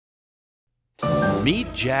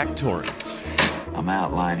Meet Jack Torrance. I'm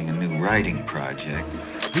outlining a new writing project.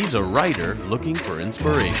 He's a writer looking for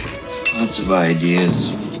inspiration. Lots of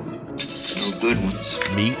ideas. No good ones.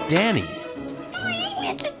 Meet Danny.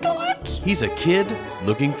 Mr. Torrance. He's a kid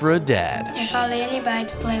looking for a dad. There's hardly anybody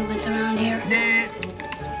to play with around here.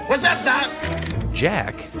 What's up, Doc?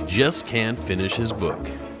 Jack just can't finish his book.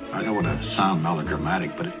 I don't want to sound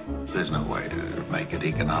melodramatic, but there's no way to make it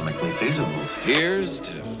economically feasible. Here's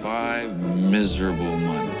to 5 miserable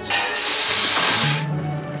months.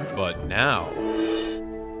 But now,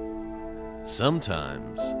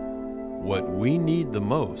 sometimes what we need the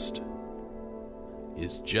most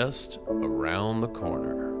is just around the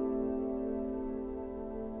corner.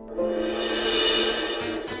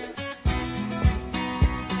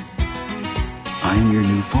 I'm your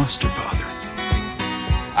new foster father.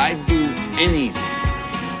 I'd do anything.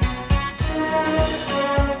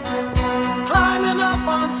 Climbing up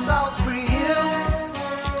on Salisbury Hill,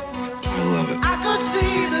 I love it. I could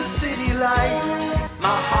see the city light.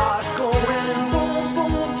 My heart going boom,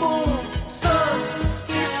 boom, boom. Son,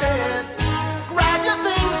 he said, grab your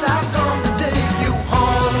things, I've come to take you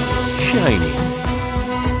home. Shining.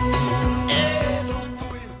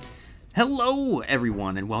 Hello,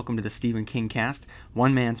 everyone, and welcome to the Stephen King Cast,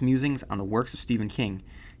 one man's musings on the works of Stephen King.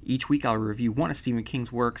 Each week I'll review one of Stephen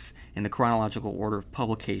King's works in the chronological order of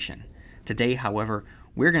publication. Today, however,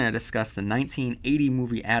 we're going to discuss the 1980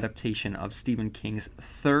 movie adaptation of Stephen King's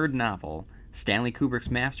third novel, Stanley Kubrick's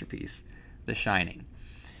masterpiece, The Shining.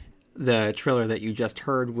 The trailer that you just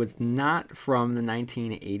heard was not from the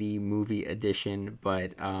 1980 movie edition,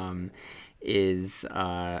 but is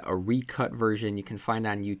a recut version you can find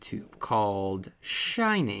on YouTube called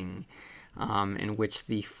Shining, in which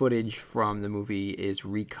the footage from the movie is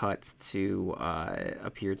recut to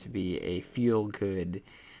appear to be a feel-good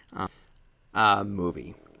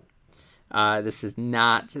movie. This is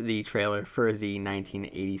not the trailer for the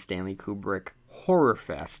 1980 Stanley Kubrick Horror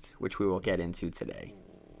Fest, which we will get into today.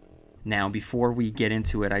 Now, before we get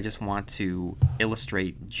into it, I just want to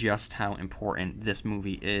illustrate just how important this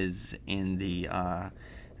movie is in the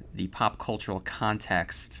pop cultural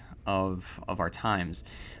context of our times.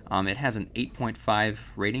 It has an 8.5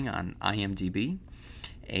 rating on IMDb,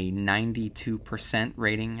 a 92%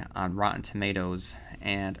 rating on Rotten Tomatoes,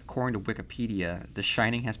 and according to Wikipedia, The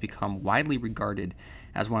Shining has become widely regarded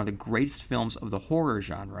as one of the greatest films of the horror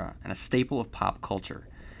genre and a staple of pop culture.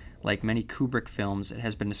 Like many Kubrick films, it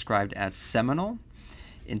has been described as seminal.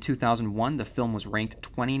 In 2001, the film was ranked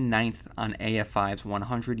 29th on AFI's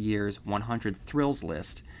 100 Years, 100 Thrills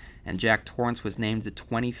list, and Jack Torrance was named the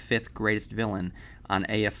 25th greatest villain on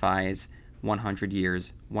AFI's 100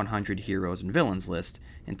 Years, 100 Heroes and Villains list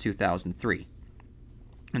in 2003.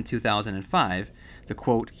 In 2005, the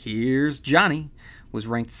quote, "Here's Johnny," was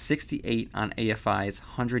ranked 68 on AFI's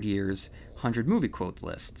 100 Years, 100 Movie Quotes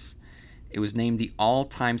lists. It was named the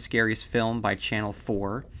all-time scariest film by Channel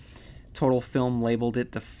 4. Total Film labeled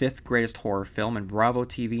it the 5th greatest horror film, and Bravo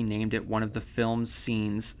TV named it one of the film's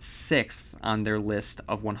scenes 6th on their list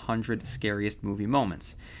of 100 scariest movie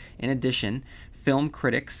moments. In addition, film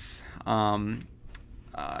critics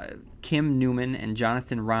Kim Newman and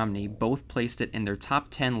Jonathan Romney both placed it in their top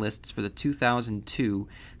 10 lists for the 2002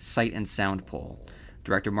 Sight and Sound poll.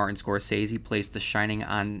 Director Martin Scorsese placed The Shining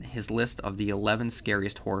on his list of the 11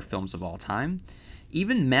 scariest horror films of all time.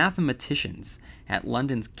 Even mathematicians at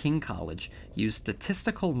London's King College used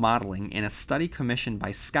statistical modeling in a study commissioned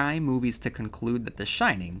by Sky Movies to conclude that The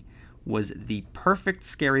Shining was the perfect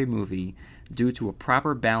scary movie due to a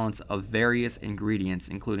proper balance of various ingredients,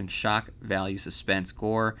 including shock, value, suspense,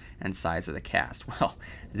 gore, and size of the cast. Well,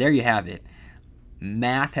 there you have it.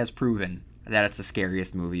 Math has proven that it's the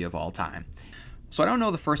scariest movie of all time. So I don't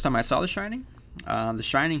know the first time I saw The Shining. The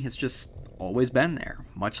Shining has just always been there,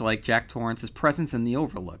 much like Jack Torrance's presence in The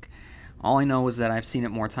Overlook. All I know is that I've seen it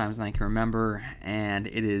more times than I can remember, and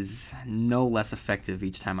it is no less effective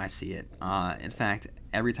each time I see it. In fact,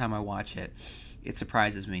 every time I watch it, it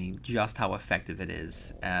surprises me just how effective it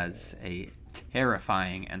is as a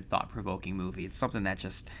terrifying and thought-provoking movie. It's something that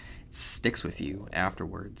just sticks with you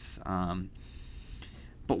afterwards.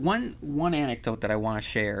 But one anecdote that I want to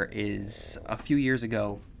share is a few years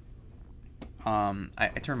ago, I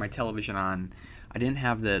turned my television on. I didn't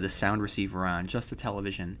have the sound receiver on, just the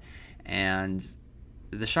television, and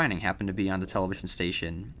The Shining happened to be on the television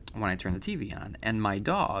station when I turned the TV on. And my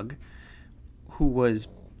dog, who was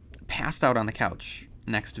passed out on the couch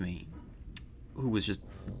next to me, who was just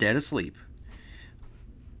dead asleep,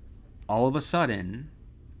 all of a sudden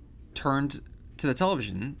turned to the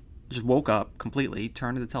television, just woke up completely,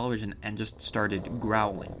 turned to the television, and just started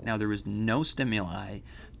growling. Now, there was no stimuli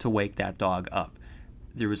to wake that dog up.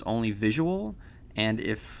 there was only visual, and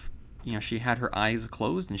if she had her eyes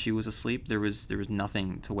closed and she was asleep, there was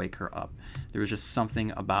nothing to wake her up. There was just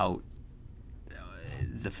something about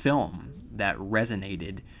the film that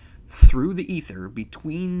resonated through the ether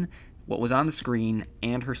between what was on the screen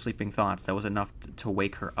and her sleeping thoughts. That was enough to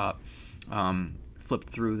wake her up. Flipped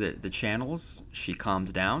through the channels, she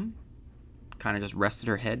calmed down, kind of just rested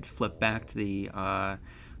her head, flipped back to the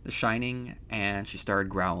Shining, and she started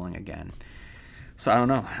growling again. So I don't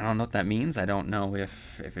know what that means. I don't know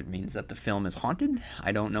if it means that the film is haunted.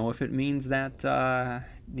 I don't know if it means that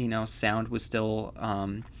sound was still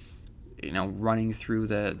running through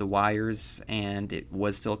the wires, and it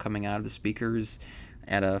was still coming out of the speakers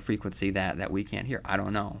at a frequency that we can't hear. I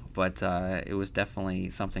don't know, but it was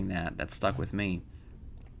definitely something that stuck with me.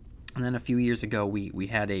 And then a few years ago, we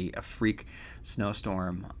had a freak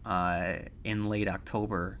snowstorm in late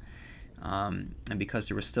October. And because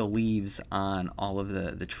there were still leaves on all of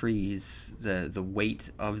the trees, the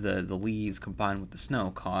weight of the leaves combined with the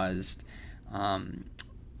snow caused, all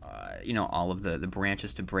of the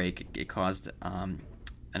branches to break. It caused an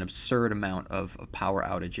absurd amount of power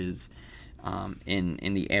outages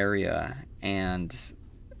in the area. And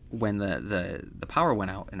when the power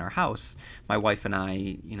went out in our house, my wife and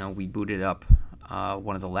I, we booted up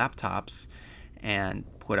one of the laptops and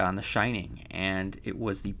put on The Shining, and it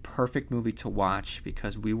was the perfect movie to watch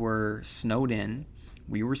because we were snowed in,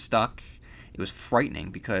 we were stuck. It was frightening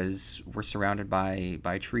because we're surrounded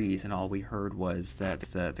by trees, and all we heard was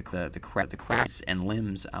the cracks and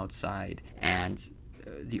limbs outside, and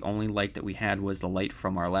the only light that we had was the light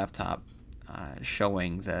from our laptop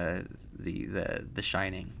showing the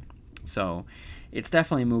Shining. So it's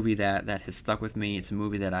definitely a movie that has stuck with me. It's a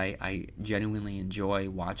movie that I genuinely enjoy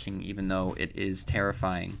watching, even though it is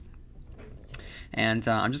terrifying. And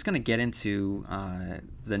I'm just going to get into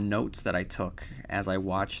the notes that I took as I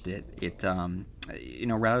watched it. It,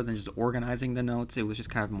 rather than just organizing the notes, it was just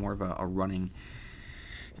kind of more of a running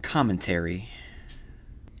commentary.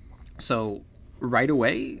 So right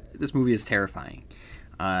away, this movie is terrifying.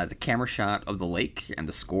 The camera shot of the lake and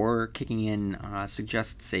the score kicking in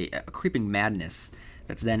suggests a creeping madness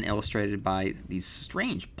that's then illustrated by these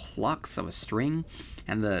strange plucks of a string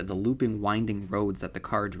and the looping, winding roads that the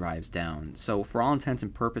car drives down. So for all intents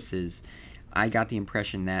and purposes, I got the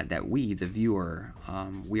impression that we, the viewer,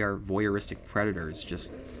 we are voyeuristic predators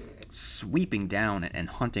just sweeping down and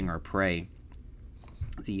hunting our prey.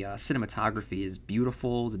 The cinematography is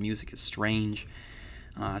beautiful, the music is strange.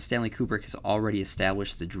 Stanley Kubrick has already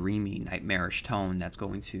established the dreamy, nightmarish tone that's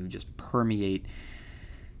going to just permeate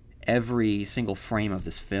every single frame of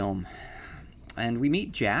this film. And we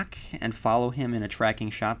meet Jack and follow him in a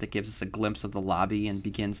tracking shot that gives us a glimpse of the lobby and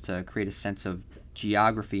begins to create a sense of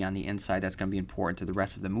geography on the inside that's going to be important to the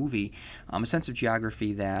rest of the movie. A sense of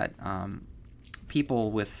geography that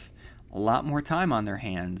people with a lot more time on their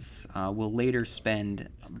hands will later spend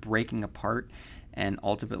breaking apart and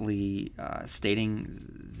ultimately stating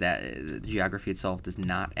that the geography itself does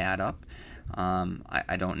not add up.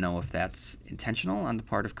 I don't know if that's intentional on the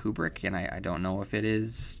part of Kubrick, and I don't know if it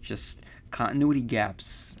is just continuity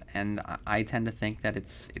gaps. And I tend to think that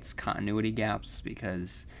it's continuity gaps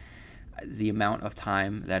because the amount of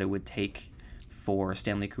time that it would take for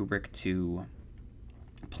Stanley Kubrick to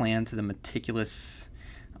plan to the meticulous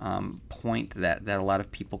point that a lot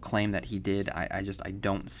of people claim that he did, I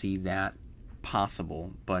don't see that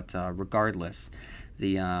possible. But regardless,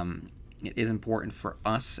 it is important for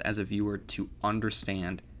us as a viewer to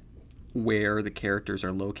understand where the characters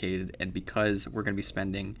are located, and because we're going to be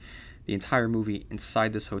spending the entire movie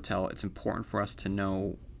inside this hotel, it's important for us to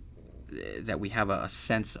know that we have a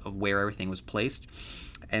sense of where everything was placed.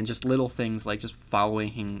 And just little things like just following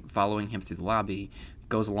him through the lobby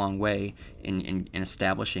goes a long way in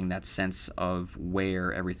establishing that sense of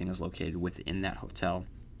where everything is located within that hotel.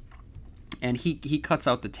 And he cuts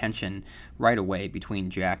out the tension right away between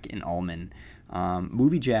Jack and Ullman.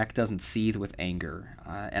 Movie Jack doesn't seethe with anger.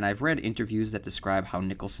 And I've read interviews that describe how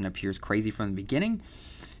Nicholson appears crazy from the beginning,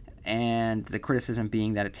 and the criticism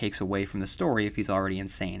being that it takes away from the story if he's already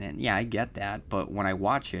insane. And yeah, I get that, but when I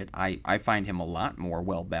watch it, I find him a lot more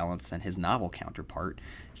well-balanced than his novel counterpart.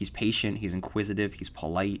 He's patient, he's inquisitive, he's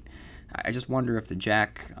polite. I just wonder if the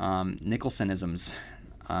Jack Nicholsonisms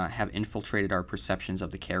have infiltrated our perceptions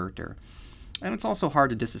of the character. And it's also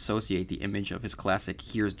hard to disassociate the image of his classic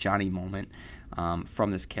 "Here's Johnny" moment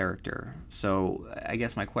from this character. So I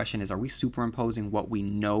guess my question is, are we superimposing what we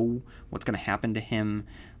know, what's going to happen to him,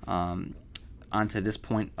 onto this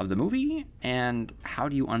point of the movie? And how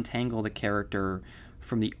do you untangle the character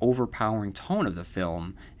from the overpowering tone of the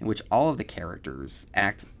film, in which all of the characters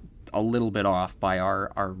act a little bit off by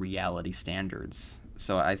our reality standards.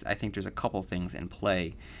 So I think there's a couple things in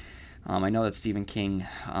play. I know that Stephen King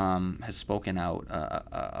has spoken out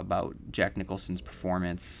about Jack Nicholson's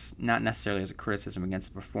performance, not necessarily as a criticism against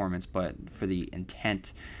the performance, but for the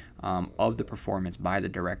intent of the performance by the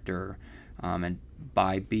director, and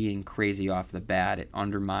by being crazy off the bat, it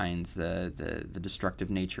undermines the destructive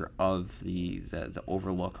nature of the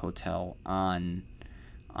Overlook Hotel on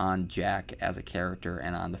Jack as a character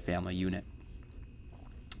and on the family unit.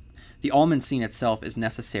 The Almond scene itself is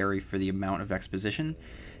necessary for the amount of exposition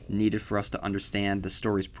needed for us to understand the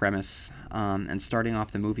story's premise, and starting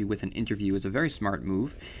off the movie with an interview is a very smart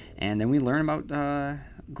move. And then we learn about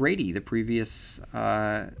Grady, the previous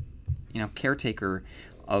caretaker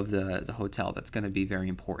of the hotel. That's going to be very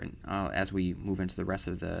important as we move into the rest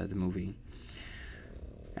of the movie.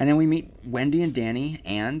 And then we meet Wendy and Danny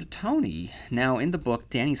and Tony. Now, in the book,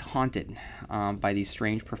 Danny's haunted by these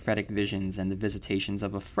strange prophetic visions and the visitations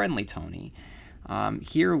of a friendly Tony.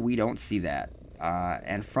 Here, we don't see that.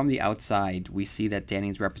 And from the outside, we see that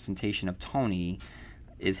Danny's representation of Tony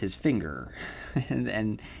is his finger.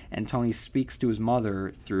 and Tony speaks to his mother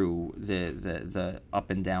through the up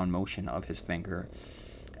and down motion of his finger.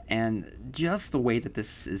 And just the way that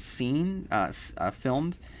this is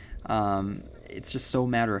filmed, it's just so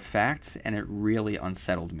matter of fact, and it really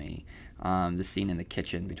unsettled me. The scene in the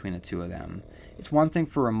kitchen between the two of them. It's one thing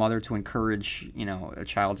for a mother to encourage, a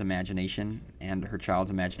child's imagination and her child's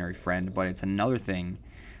imaginary friend, but it's another thing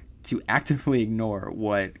to actively ignore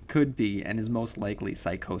what could be and is most likely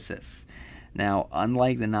psychosis. Now,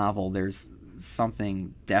 unlike the novel, there's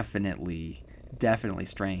something definitely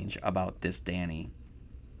strange about this Danny.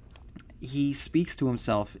 He speaks to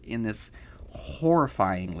himself in this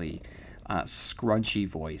horrifyingly scrunchy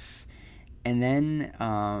voice. And then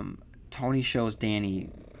Tony shows Danny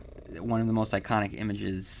one of the most iconic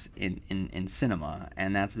images in cinema,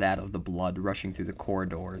 and that's that of the blood rushing through the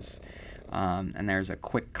corridors. And there's a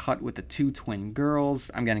quick cut with the two twin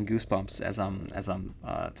girls. I'm getting goosebumps as I'm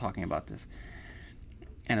talking about this.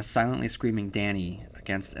 And a silently screaming Danny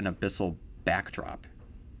against an abyssal backdrop.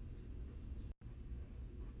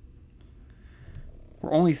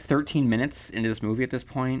 We're only 13 minutes into this movie at this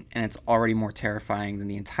point, and it's already more terrifying than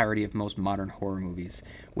the entirety of most modern horror movies.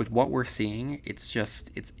 With what we're seeing, it's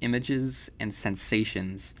images and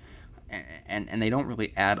sensations, and they don't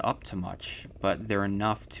really add up to much, but they're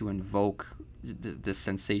enough to invoke the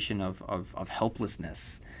sensation of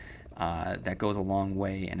helplessness that goes a long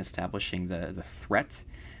way in establishing the threat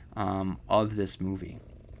of this movie.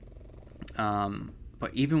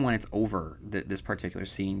 But even when it's over, this particular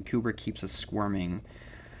scene, Kubrick keeps us squirming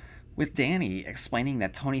with Danny explaining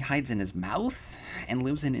that Tony hides in his mouth and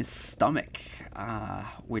lives in his stomach,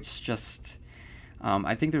 which just...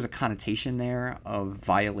 I think there's a connotation there of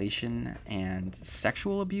violation and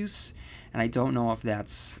sexual abuse, and I don't know if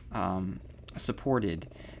that's supported.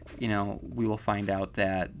 We will find out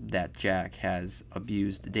that Jack has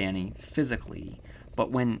abused Danny physically, but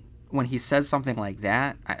when he says something like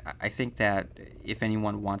that, I think that if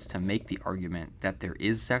anyone wants to make the argument that there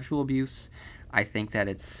is sexual abuse, I think that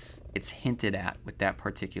it's hinted at with that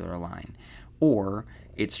particular line. Or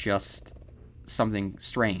it's just something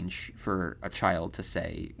strange for a child to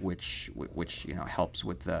say, which helps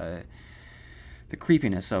with the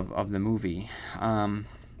creepiness of the movie.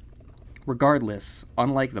 Regardless,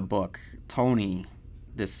 unlike the book, Tony,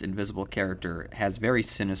 this invisible character, has very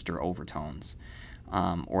sinister overtones.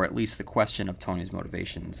 Or at least the question of Tony's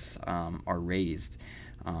motivations are raised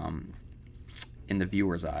in the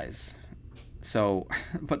viewer's eyes. So,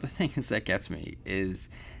 but the thing that gets me is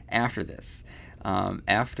after this,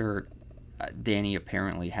 after Danny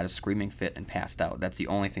apparently had a screaming fit and passed out. That's the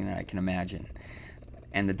only thing that I can imagine.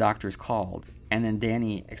 And the doctor's called, and then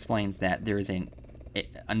Danny explains that there is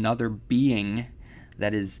another being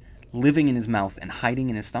that is living in his mouth and hiding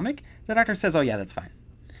in his stomach. The doctor says, "Oh yeah, that's fine."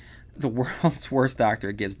 The world's worst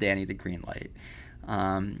doctor gives Danny the green light.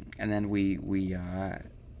 And then we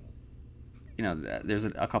there's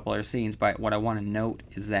a couple other scenes, but what I want to note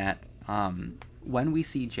is that when we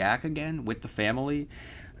see Jack again with the family,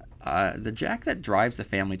 the Jack that drives the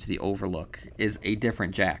family to the Overlook is a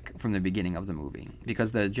different Jack from the beginning of the movie.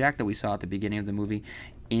 Because the Jack that we saw at the beginning of the movie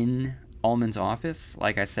in Ullman's office,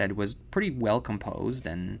 like I said, was pretty well composed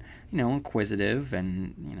and, inquisitive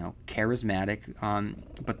and, charismatic.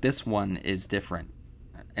 But this one is different.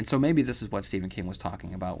 And so maybe this is what Stephen King was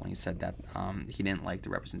talking about when he said that he didn't like the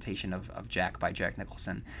representation of Jack by Jack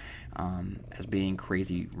Nicholson as being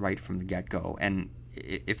crazy right from the get-go. And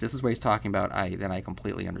if this is what he's talking about, then I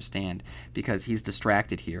completely understand, because he's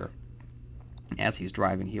distracted here as he's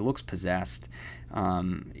driving. He looks possessed.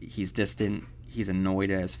 He's distant. He's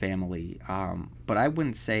annoyed at his family. But I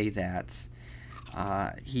wouldn't say that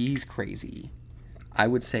he's crazy. I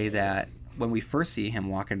would say that when we first see him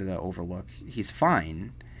walk into the Overlook, he's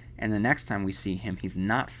fine. And the next time we see him, he's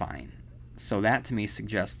not fine. So that to me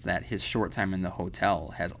suggests that his short time in the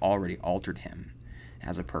hotel has already altered him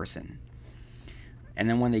as a person. And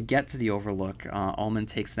then when they get to the Overlook, Ullman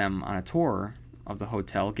takes them on a tour of the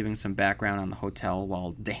hotel, giving some background on the hotel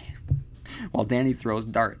while Danny throws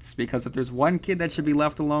darts. Because if there's one kid that should be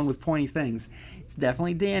left alone with pointy things, it's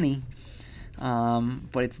definitely Danny.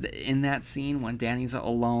 But it's in that scene when Danny's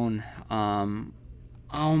alone,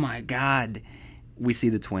 oh my God, we see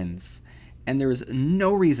the twins. And there is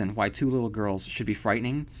no reason why two little girls should be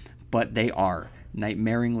frightening, but they are,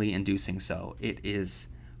 nightmaringly inducing so. It is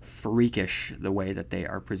freakish the way that they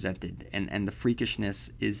are presented, and the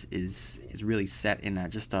freakishness is really set in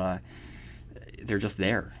that they're just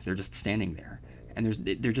there, they're just standing there, and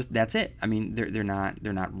they're just, that's it. I mean, they're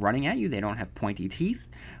not running at you. They don't have pointy teeth.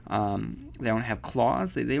 They don't have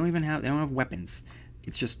claws. They don't have weapons.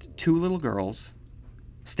 It's just two little girls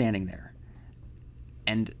standing there,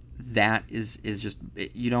 and that is just,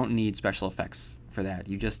 you don't need special effects for that.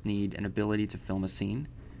 You just need an ability to film a scene.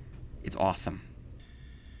 It's awesome.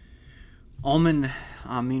 Ullman,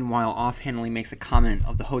 meanwhile, offhandedly makes a comment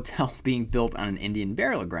of the hotel being built on an Indian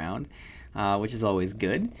burial ground, which is always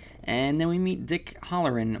good. And then we meet Dick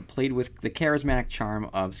Hallorann, played with the charismatic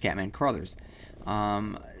charm of Scatman Crothers.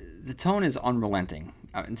 The tone is unrelenting.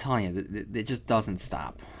 I'm telling you, it just doesn't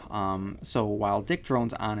stop. So while Dick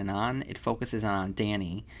drones on, it focuses on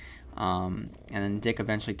Danny, and then Dick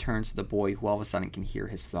eventually turns to the boy, who all of a sudden can hear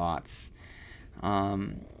his thoughts.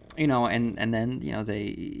 And then,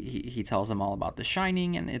 he tells them all about The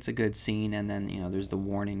Shining, and it's a good scene. And then, there's the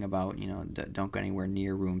warning about, don't go anywhere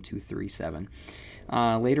near room 237.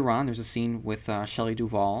 Later on, there's a scene with Shelley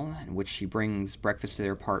Duvall, in which she brings breakfast to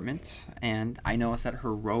their apartment. And I noticed that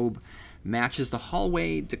her robe matches the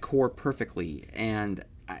hallway decor perfectly. And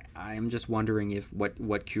I'm just wondering if what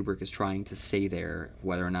Kubrick is trying to say there,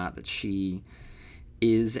 whether or not that she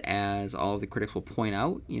is, as all of the critics will point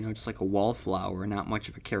out, just like a wallflower, not much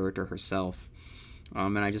of a character herself.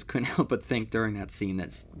 And I just couldn't help but think during that scene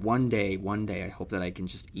that one day I hope that I can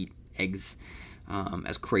just eat eggs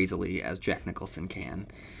as crazily as Jack Nicholson can,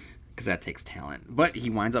 because that takes talent. But he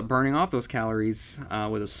winds up burning off those calories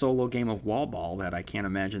with a solo game of wall ball that I can't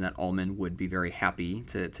imagine that Ullman would be very happy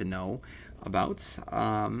to know about.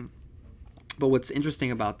 But what's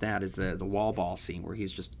interesting about that is the wall ball scene where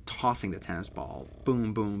he's just tossing the tennis ball,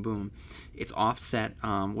 boom, boom, boom. It's offset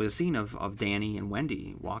with a scene of Danny and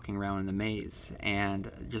Wendy walking around in the maze,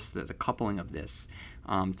 and just the coupling of this,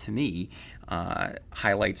 to me,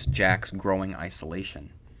 highlights Jack's growing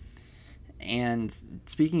isolation. And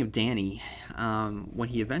speaking of Danny, when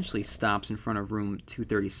he eventually stops in front of room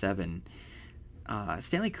 237,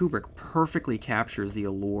 Stanley Kubrick perfectly captures the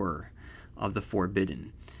allure of the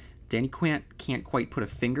forbidden. Danny can't quite put a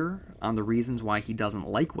finger on the reasons why he doesn't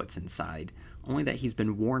like what's inside, only that he's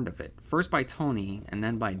been warned of it, first by Tony and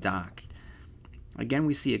then by Doc. Again,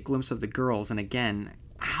 we see a glimpse of the girls, and again,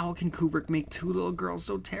 how can Kubrick make two little girls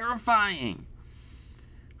so terrifying?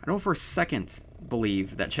 I don't for a second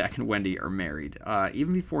believe that Jack and Wendy are married.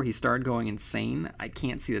 Even before he started going insane, I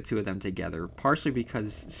can't see the two of them together, partially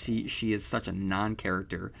because she is such a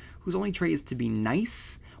non-character whose only trait is to be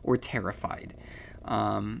nice or terrified.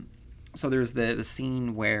 So there's the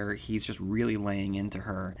scene where he's just really laying into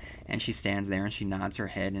her, and she stands there and she nods her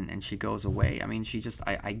head and she goes away. I mean,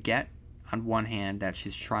 I get on one hand that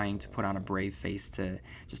she's trying to put on a brave face to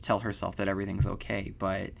just tell herself that everything's okay,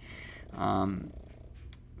 but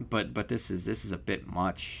this is a bit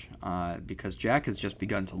much, because Jack has just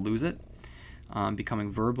begun to lose it,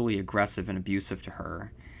 becoming verbally aggressive and abusive to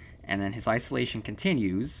her. And then his isolation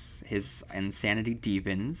continues, his insanity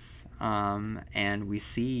deepens, and we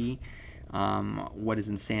see what his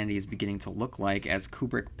insanity is beginning to look like as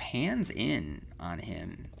Kubrick pans in on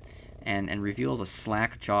him and reveals a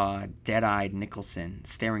slack-jawed, dead-eyed Nicholson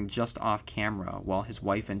staring just off camera while his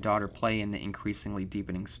wife and daughter play in the increasingly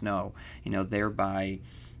deepening snow, thereby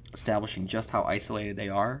establishing just how isolated they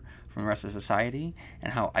are from the rest of society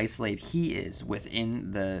and how isolated he is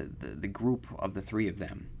within the group of the three of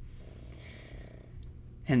them.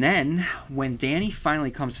 And then, when Danny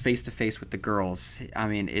finally comes face to face with the girls, I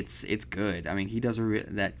mean, it's good. I mean, he does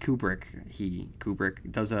Kubrick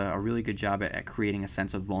does a really good job at creating a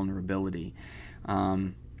sense of vulnerability.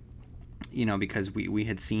 because we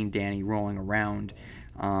had seen Danny rolling around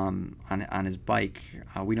on his bike.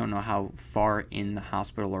 We don't know how far in the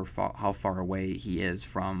hospital or how far away he is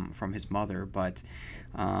from his mother, but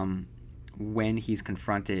when he's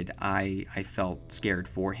confronted, I felt scared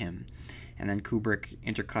for him. And then Kubrick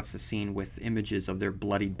intercuts the scene with images of their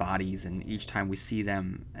bloodied bodies, and each time we see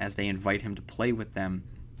them, as they invite him to play with them,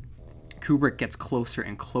 Kubrick gets closer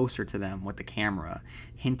and closer to them with the camera,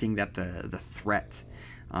 hinting that the threat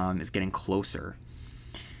is getting closer.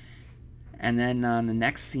 And then on the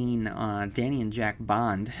next scene, Danny and Jack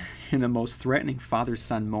bond in the most threatening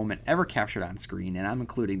father-son moment ever captured on screen, and I'm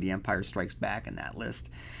including The Empire Strikes Back in that list.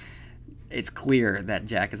 It's clear that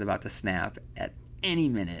Jack is about to snap at any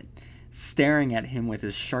minute, staring at him with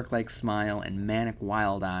his shark-like smile and manic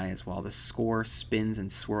wild eyes while the score spins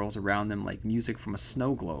and swirls around them like music from a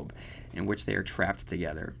snow globe in which they are trapped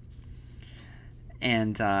together.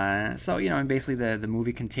 And and basically the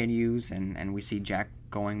movie continues, and we see Jack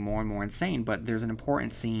going more and more insane, but there's an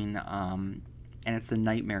important scene, and it's the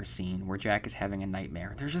nightmare scene where Jack is having a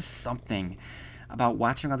nightmare. There's just something about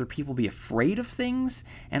watching other people be afraid of things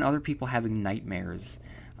and other people having nightmares.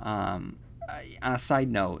 On a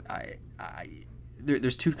side note,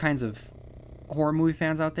 there's two kinds of horror movie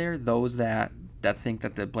fans out there: those that think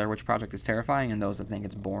that the Blair Witch Project is terrifying, and those that think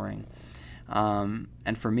it's boring.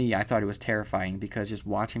 And for me, I thought it was terrifying because just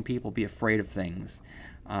watching people be afraid of things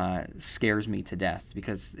scares me to death,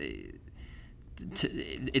 because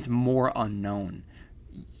it's more unknown.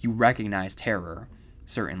 You recognize terror,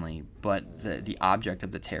 certainly, but the object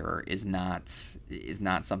of the terror is not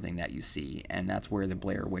something that you see, and that's where the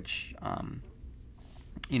Blair Witch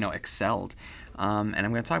excelled. And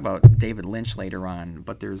I'm going to talk about David Lynch later on,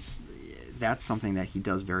 but that's something that he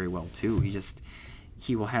does very well too.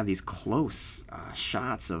 He will have these close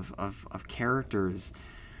shots of characters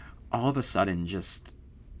all of a sudden just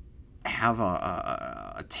have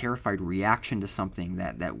a terrified reaction to something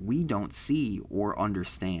that we don't see or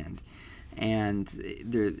understand. And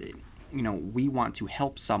we want to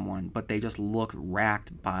help someone, but they just look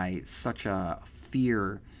racked by such a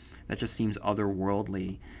fear that just seems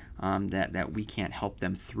otherworldly, that we can't help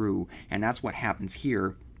them through. And that's what happens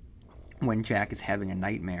here when Jack is having a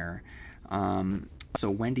nightmare. So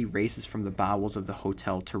Wendy races from the bowels of the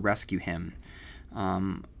hotel to rescue him.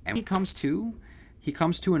 And he comes to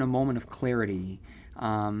in a moment of clarity,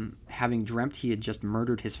 having dreamt he had just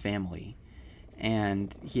murdered his family.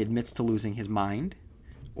 And he admits to losing his mind,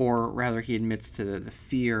 or rather he admits to the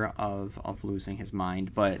fear of losing his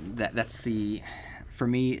mind. But for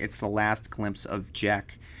me, it's the last glimpse of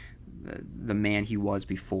Jack, the man he was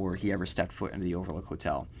before he ever stepped foot into the Overlook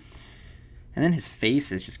Hotel. And then his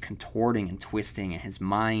face is just contorting and twisting, and his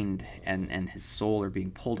mind and his soul are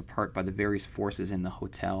being pulled apart by the various forces in the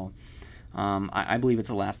hotel. I believe it's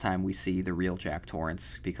the last time we see the real Jack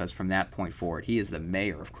Torrance, because from that point forward, he is the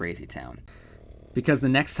mayor of Crazy Town. Because the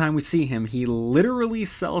next time we see him, he literally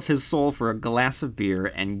sells his soul for a glass of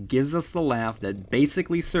beer and gives us the laugh that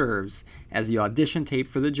basically serves as the audition tape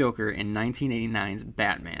for the Joker in 1989's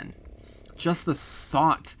Batman. Just the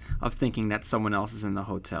thought of thinking that someone else is in the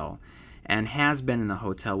hotel and has been in the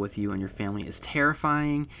hotel with you and your family is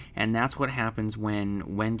terrifying, and that's what happens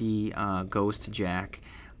when Wendy goes to Jack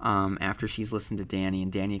after she's listened to Danny,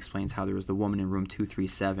 and Danny explains how there was the woman in room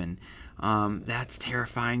 237. That's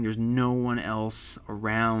terrifying. There's no one else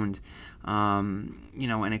around, and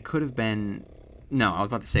it could have been... No, I was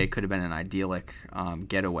about to say it could have been an idyllic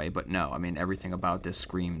getaway, but no. I mean, everything about this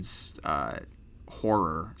screams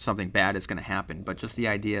horror. Something bad is going to happen, but just the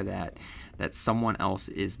idea that someone else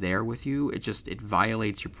is there with you, it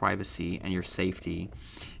violates your privacy and your safety.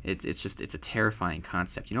 It's a terrifying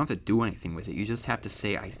concept. You don't have to do anything with it. You just have to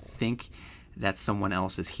say, I think that someone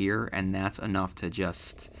else is here, and that's enough to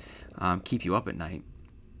just keep you up at night.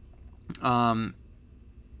 And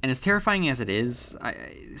as terrifying as it is,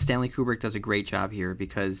 Stanley Kubrick does a great job here,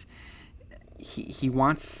 because he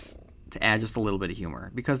wants to add just a little bit of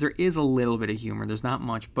humor, because there is a little bit of humor. There's not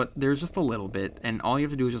much, but there's just a little bit, and all you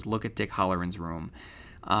have to do is just look at Dick Halloran's room.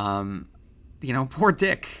 Poor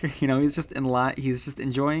Dick. He's just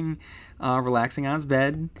enjoying relaxing on his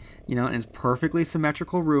bed, in his perfectly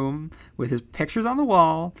symmetrical room with his pictures on the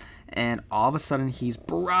wall, and all of a sudden he's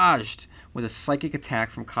barraged with a psychic attack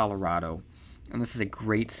from Colorado. And this is a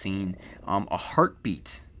great scene. A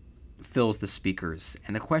heartbeat fills the speakers,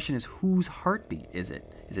 and the question is, whose heartbeat is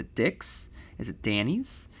it? Is it Dick's? Is it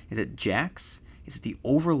Danny's? Is it Jack's? Is it the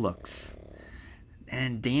Overlook's?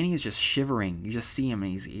 And Danny is just shivering. You just see him,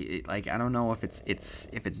 and he's like, I don't know if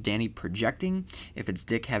it's Danny projecting, if it's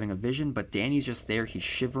Dick having a vision, but Danny's just there. He's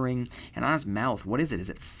shivering, and on his mouth, what is it? Is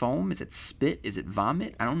it foam? Is it spit? Is it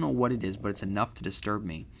vomit? I don't know what it is, but it's enough to disturb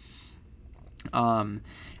me. And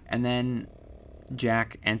then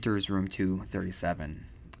Jack enters room 237,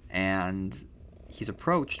 and he's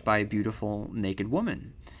approached by a beautiful naked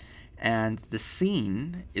woman, and the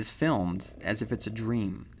scene is filmed as if it's a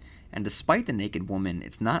dream. And despite the naked woman,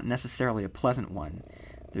 it's not necessarily a pleasant one.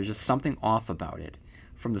 There's just something off about it.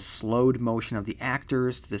 From the slowed motion of the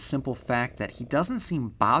actors to the simple fact that he doesn't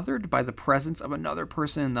seem bothered by the presence of another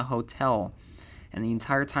person in the hotel. And the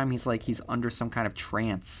entire time he's under some kind of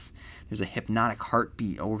trance. There's a hypnotic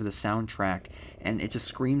heartbeat over the soundtrack. And it just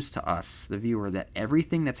screams to us, the viewer, that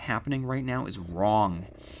everything that's happening right now is wrong.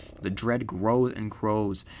 The dread grows and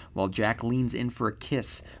grows while Jack leans in for a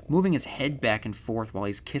kiss, moving his head back and forth while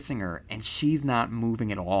he's kissing her, and she's not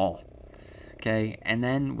moving at all. Okay, and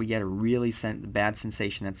then we get a really bad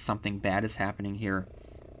sensation that something bad is happening here.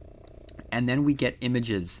 And then we get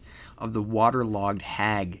images of the waterlogged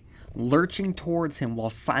hag lurching towards him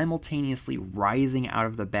while simultaneously rising out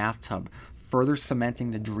of the bathtub, further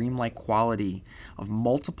cementing the dreamlike quality of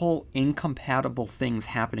multiple incompatible things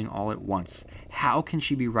happening all at once. How can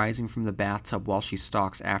she be rising from the bathtub while she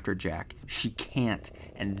stalks after Jack? She can't,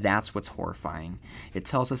 and that's what's horrifying. It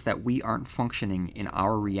tells us that we aren't functioning in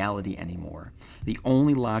our reality anymore. The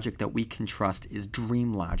only logic that we can trust is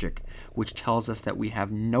dream logic, which tells us that we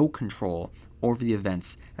have no control over the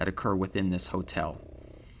events that occur within this hotel.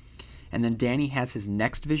 And then Danny has his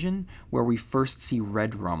next vision where we first see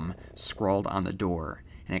Red Rum scrawled on the door.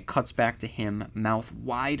 And it cuts back to him, mouth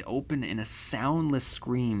wide open in a soundless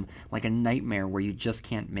scream like a nightmare where you just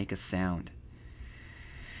can't make a sound.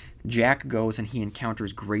 Jack goes and he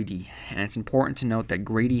encounters Grady. And it's important to note that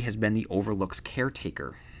Grady has been the Overlook's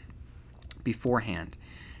caretaker beforehand.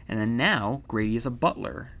 And then now Grady is a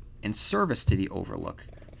butler in service to the Overlook,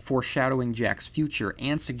 foreshadowing Jack's future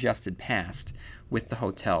and suggested past with the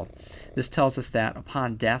hotel. This tells us that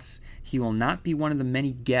upon death, he will not be one of the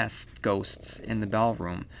many ghosts in the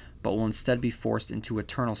ballroom, but will instead be forced into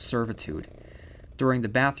eternal servitude. During the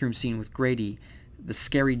bathroom scene with Grady, the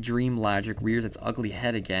scary dream logic rears its ugly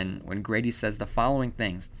head again when Grady says the following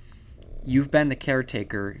things: "You've been the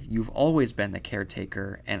caretaker, you've always been the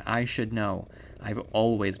caretaker, and I should know, I've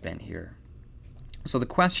always been here." So the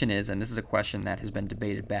question is, and this is a question that has been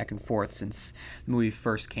debated back and forth since the movie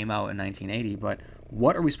first came out in 1980, but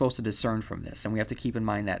what are we supposed to discern from this? And we have to keep in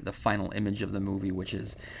mind that the final image of the movie, which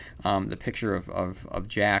is the picture of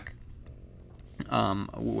Jack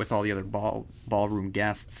with all the other ballroom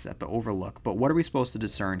guests at the Overlook. But what are we supposed to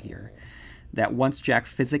discern here? That once Jack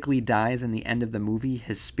physically dies in the end of the movie,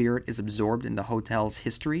 his spirit is absorbed in the hotel's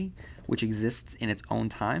history, which exists in its own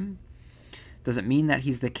time? Does it mean that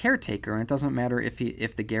he's the caretaker, and it doesn't matter if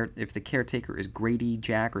the caretaker is Grady,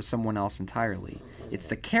 Jack, or someone else entirely? It's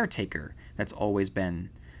the caretaker that's always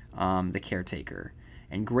been the caretaker.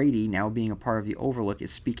 And Grady, now being a part of the Overlook,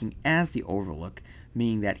 is speaking as the Overlook,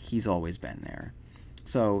 meaning that he's always been there.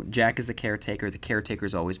 So Jack is the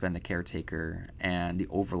caretaker's always been the caretaker, and the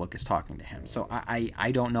Overlook is talking to him. So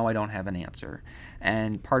I don't know, I don't have an answer.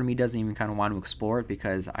 And part of me doesn't even kind of want to explore it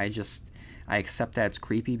because I accept that it's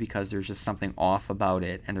creepy because there's just something off about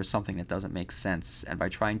it, and there's something that doesn't make sense. And by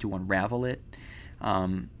trying to unravel it,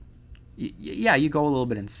 you go a little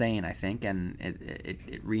bit insane, I think, and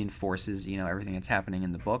it reinforces, everything that's happening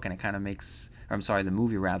in the book, and it kind of makes, the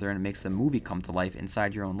movie rather, and it makes the movie come to life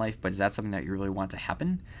inside your own life. But is that something that you really want to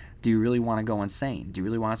happen? Do you really want to go insane? Do you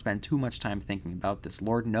really want to spend too much time thinking about this?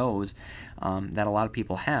 Lord knows that a lot of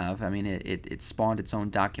people have. I mean, it spawned its own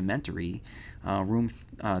documentary, Room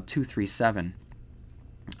 237,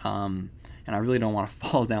 and I really don't want to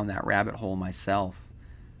fall down that rabbit hole myself.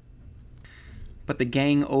 But the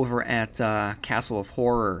gang over at Castle of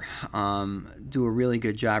Horror do a really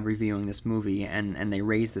good job reviewing this movie, and they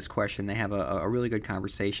raise this question. They have a really good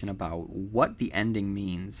conversation about what the ending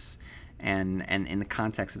means, and in the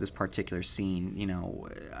context of this particular scene,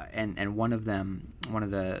 and one of the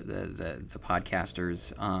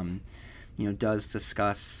podcasters, does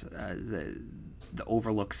discuss the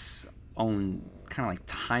Overlook's own kind of like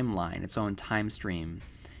timeline, its own time stream.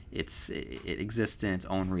 It exists in its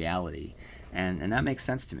own reality, and that makes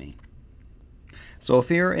sense to me. So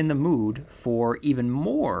if you're in the mood for even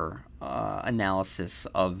more analysis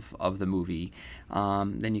of the movie,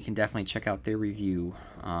 then you can definitely check out their review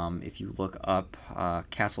if you look up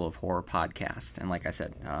Castle of Horror podcast. And like I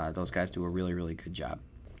said, those guys do a really, really good job.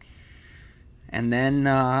 And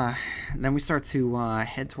then we start to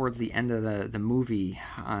head towards the end of the movie,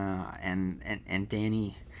 and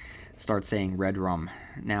Danny starts saying red rum.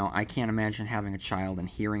 Now, I can't imagine having a child and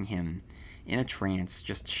hearing him in a trance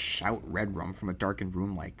just shout red rum from a darkened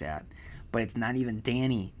room like that. But it's not even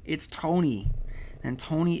Danny, it's Tony. And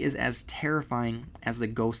Tony is as terrifying as the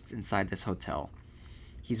ghosts inside this hotel.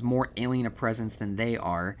 He's more alien a presence than they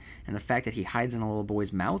are, and the fact that he hides in a little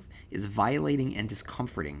boy's mouth is violating and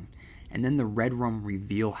discomforting. And then the red rum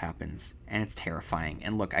reveal happens, and it's terrifying.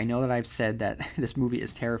 And look, I know that I've said that this movie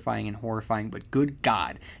is terrifying and horrifying, but good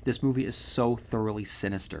God, this movie is so thoroughly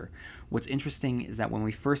sinister. What's interesting is that when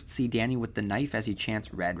we first see Danny with the knife as he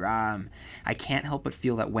chants red rum, I can't help but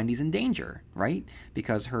feel that Wendy's in danger, right?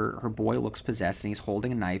 Because her boy looks possessed, and he's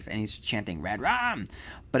holding a knife, and he's chanting red rum.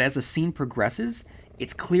 But as the scene progresses,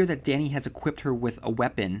 it's clear that Danny has equipped her with a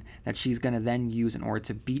weapon that she's going to then use in order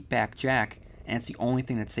to beat back Jack, and it's the only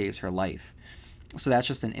thing that saves her life. So that's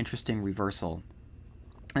just an interesting reversal.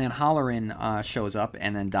 And then Halloran shows up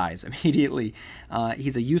and then dies immediately.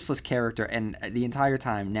 He's a useless character, and the entire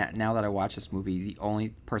time, now that I watch this movie, the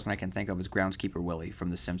only person I can think of is Groundskeeper Willie from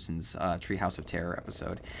The Simpsons Treehouse of Terror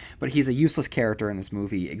episode. But he's a useless character in this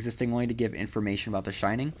movie, existing only to give information about The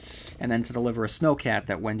Shining, and then to deliver a snowcat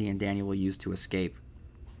that Wendy and Danny will use to escape.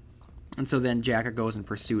 And so then Jack goes in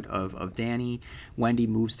pursuit of Danny. Wendy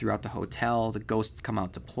moves throughout the hotel. The ghosts come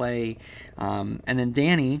out to play. And then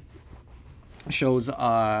Danny shows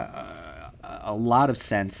a lot of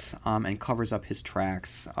sense and covers up his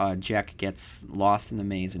tracks. Jack gets lost in the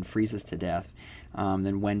maze and freezes to death.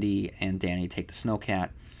 Then Wendy and Danny take the snowcat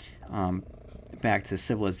back to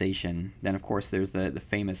civilization. Then, of course, there's the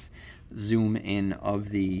famous zoom in of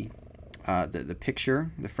the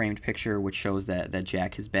picture, the framed picture, which shows that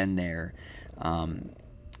Jack has been there,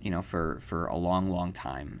 for a long, long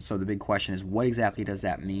time. So the big question is, what exactly does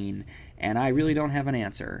that mean? And I really don't have an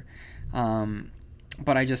answer.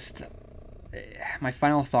 But my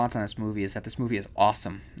final thoughts on this movie is that this movie is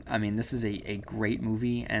awesome. I mean, this is a great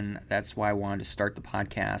movie, and that's why I wanted to start the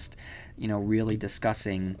podcast, really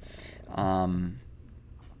discussing,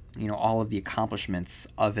 all of the accomplishments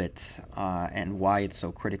of it, and why it's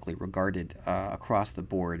so critically regarded across the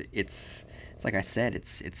board. It's like I said,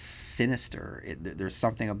 it's sinister. There's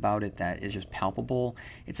something about it that is just palpable.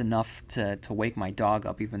 It's enough to wake my dog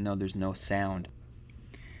up, even though there's no sound.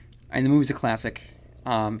 And the movie's a classic,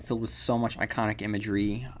 filled with so much iconic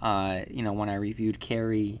imagery. When I reviewed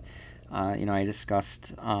Carrie, I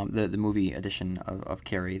discussed the movie edition of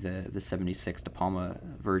Carrie, the 76 De Palma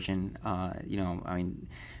version.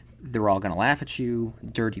 They're all gonna laugh at you,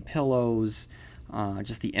 dirty pillows,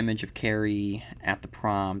 just the image of Carrie at the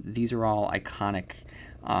prom. These are all iconic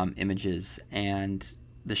images, and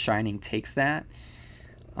The Shining takes that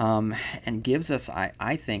and gives us,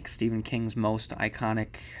 I think, Stephen King's most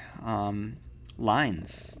iconic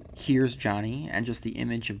lines. Here's Johnny, and just the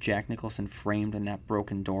image of Jack Nicholson framed in that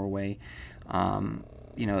broken doorway.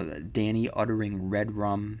 Danny uttering red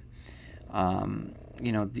rum.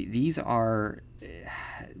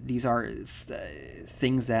 These are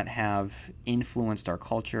things that have influenced our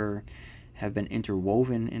culture, have been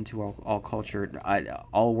interwoven into all culture.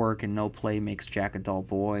 All work and no play makes Jack a dull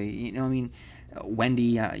boy.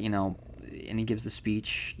 Wendy, and he gives the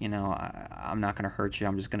speech, I'm not going to hurt you,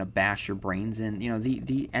 I'm just going to bash your brains in.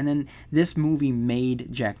 And then this movie made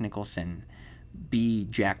Jack Nicholson be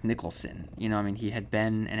Jack Nicholson. He had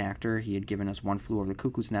been an actor, he had given us One Flew Over the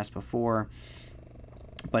Cuckoo's Nest before,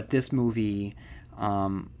 but this movie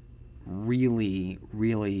really,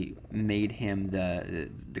 really made him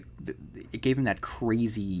it gave him that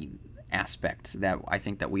crazy aspect that I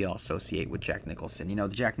think that we all associate with Jack Nicholson. The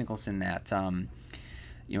Jack Nicholson that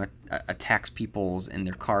attacks people in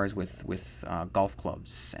their cars with golf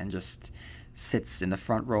clubs, and just sits in the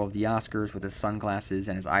front row of the Oscars with his sunglasses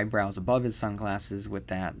and his eyebrows above his sunglasses with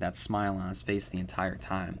that smile on his face the entire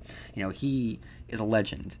time. He is a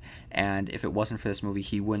legend, and if it wasn't for this movie,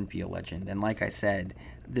 he wouldn't be a legend. And like I said,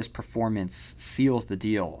 this performance seals the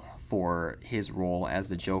deal for his role as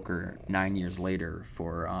the Joker 9 years later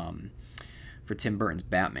for Tim Burton's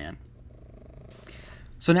Batman.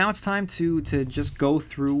 So now it's time to just go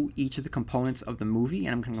through each of the components of the movie,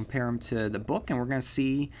 and I'm going to compare them to the book, and we're going to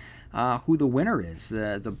see who the winner is,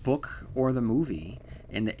 the book or the movie,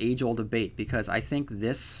 in the age-old debate, because I think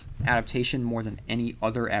this adaptation, more than any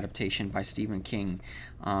other adaptation by Stephen King,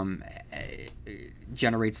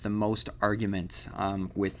 generates the most argument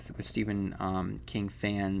with Stephen King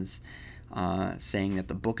fans saying that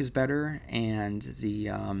the book is better, and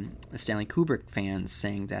the Stanley Kubrick fans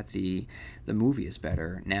saying that the movie is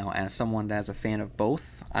better. Now, as someone that's a fan of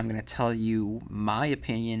both, I'm going to tell you my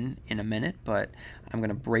opinion in a minute, but I'm going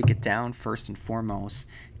to break it down first and foremost,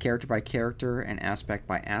 character by character and aspect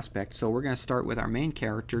by aspect. So we're going to start with our main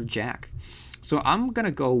character, Jack. So I'm going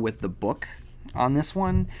to go with the book on this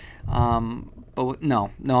one. But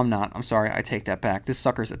no, I'm not. I'm sorry. I take that back. This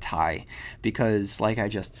sucker's a tie because, like I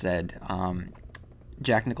just said,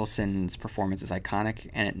 Jack Nicholson's performance is iconic,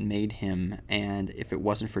 and it made him. And if it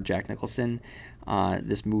wasn't for Jack Nicholson,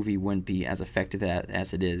 this movie wouldn't be as effective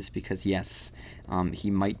as it is because, yes, he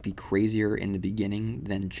might be crazier in the beginning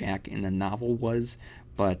than Jack in the novel was,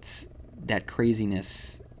 but that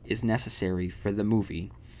craziness is necessary for the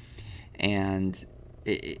movie. And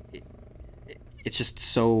it's just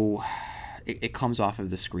so... It comes off of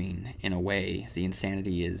the screen in a way. The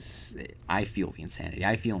insanity is... I feel the insanity.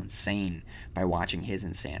 I feel insane by watching his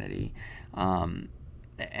insanity. And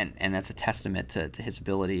that's a testament to his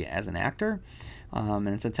ability as an actor. And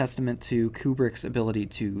it's a testament to Kubrick's ability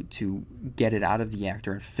to get it out of the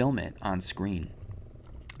actor and film it on screen.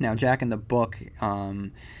 Now, Jack in the book...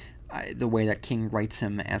 the way that King writes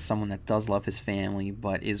him as someone that does love his family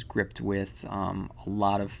but is gripped with a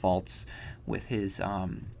lot of faults with his...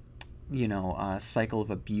 cycle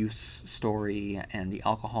of abuse story and the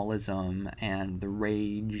alcoholism and the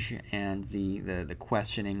rage and the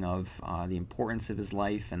questioning of the importance of his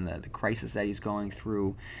life and the crisis that he's going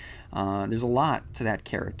through. There's a lot to that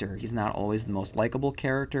character. He's not always the most likable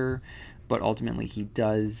character, but ultimately he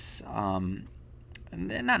does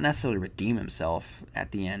not necessarily redeem himself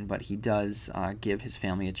at the end, but he does give his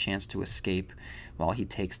family a chance to escape while he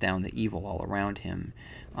takes down the evil all around him.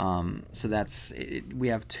 So that's it. We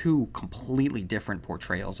have two completely different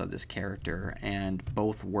portrayals of this character, and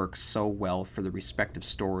both work so well for the respective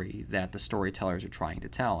story that the storytellers are trying to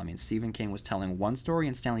tell. I mean, Stephen King was telling one story,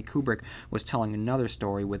 and Stanley Kubrick was telling another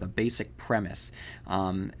story with a basic premise,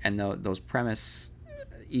 and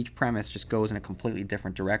each premise just goes in a completely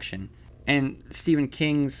different direction. And Stephen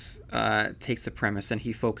King's takes the premise and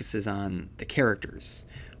he focuses on the characters,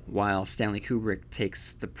 while Stanley Kubrick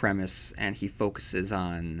takes the premise and he focuses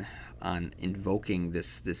on invoking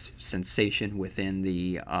this sensation within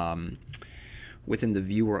the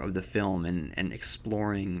viewer of the film and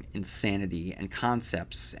exploring insanity and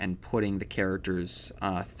concepts and putting the characters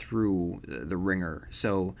through the ringer.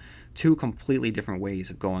 So two completely different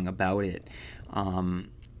ways of going about it.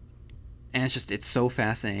 And it's so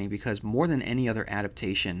fascinating because more than any other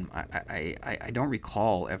adaptation, I don't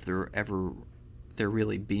recall ever there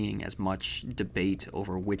really being as much debate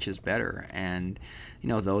over which is better. And,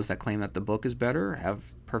 those that claim that the book is better have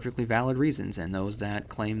perfectly valid reasons, and those that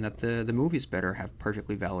claim that the movie's better have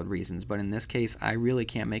perfectly valid reasons. But in this case, I really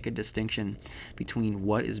can't make a distinction between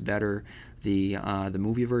what is better, the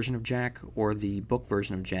movie version of Jack or the book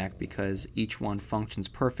version of Jack, because each one functions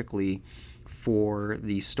perfectly for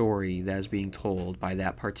the story that is being told by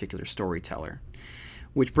that particular storyteller.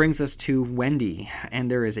 Which brings us to Wendy,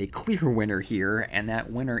 and there is a clear winner here, and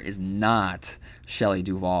that winner is not Shelley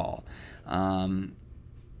Duvall.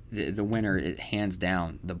 The winner, hands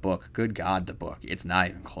down, the book. Good God, the book. It's not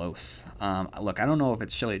even close. Look, I don't know if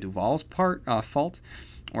it's Shelley Duvall's fault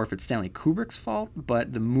or if it's Stanley Kubrick's fault,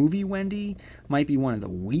 but the movie Wendy might be one of the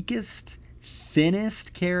weakest,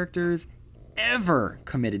 thinnest characters ever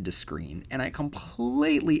committed to screen, and I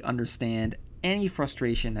completely understand any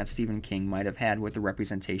frustration that Stephen King might have had with the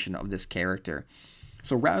representation of this character.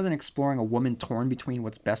 So rather than exploring a woman torn between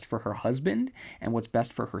what's best for her husband and what's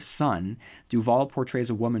best for her son, Duvall portrays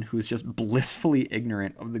a woman who is just blissfully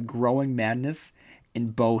ignorant of the growing madness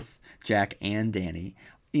in both Jack and Danny.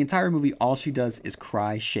 The entire movie, all she does is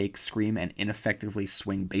cry, shake, scream, and ineffectively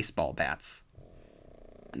swing baseball bats.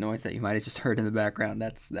 Noise that you might have just heard in the background,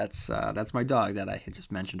 that's my dog that I had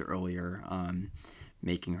just mentioned earlier,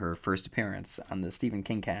 making her first appearance on the Stephen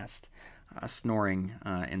King cast, snoring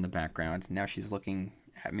in the background. Now she's looking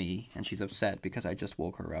at me and she's upset because I just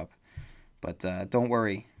woke her up. But don't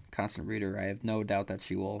worry, constant reader, I have no doubt that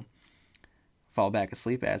she will fall back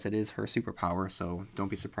asleep, as it is her superpower, so don't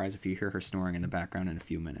be surprised if you hear her snoring in the background in a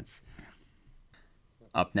few minutes.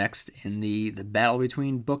 Up next, in the battle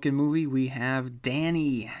between book and movie, we have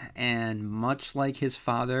Danny, and much like his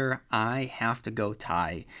father, I have to go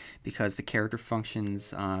tie, because the character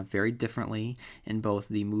functions very differently in both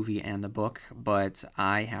the movie and the book, but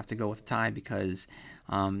I have to go with tie because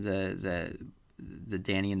the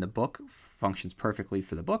Danny in the book functions perfectly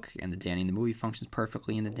for the book, and the Danny in the movie functions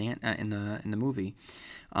perfectly in the movie.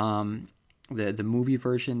 the movie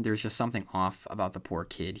version, there's just something off about the poor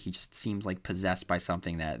kid. He just seems like possessed by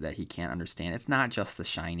something that he can't understand. It's not just The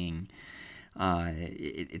Shining.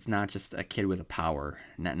 It's not just a kid with a power.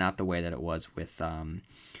 Not the way that it was with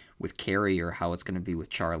Carrie, or how it's going to be with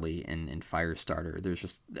Charlie in Firestarter. There's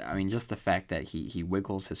just the fact that he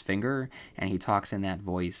wiggles his finger and he talks in that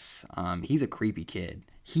voice. He's a creepy kid.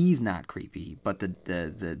 He's not creepy, but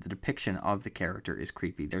the depiction of the character is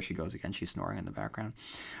creepy. There she goes again. She's snoring in the background.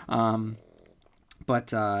 But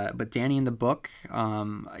Danny in the book,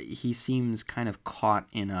 he seems kind of caught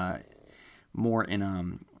in a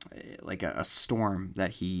storm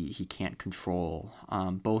that he can't control.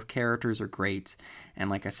 Both characters are great, and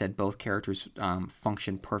like I said, both characters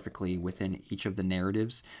function perfectly within each of the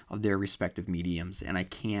narratives of their respective mediums, and I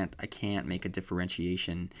can't make a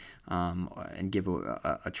differentiation and give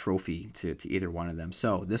a trophy to either one of them.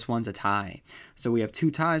 So this one's a tie. So we have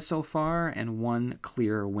 2 ties so far and 1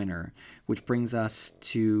 clear winner, which brings us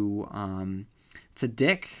to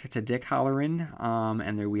Dick Hallorann,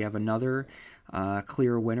 and there we have another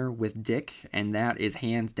clear winner with Dick, and that is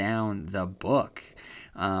hands down the book,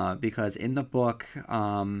 because in the book,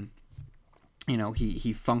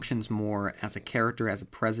 he functions more as a character, as a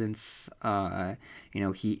presence.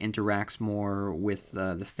 He interacts more with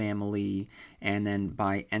the family, and then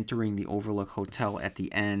by entering the Overlook Hotel at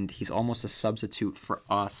the end, he's almost a substitute for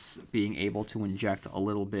us being able to inject a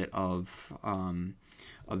little bit of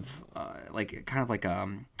a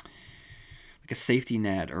safety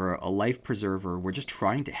net or a life preserver. We're just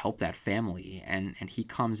trying to help that family, and he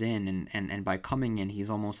comes in, and by coming in, he's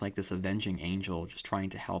almost like this avenging angel, just trying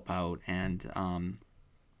to help out. And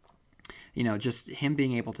just him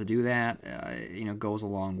being able to do that goes a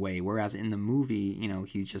long way. Whereas in the movie,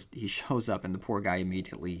 he shows up, and the poor guy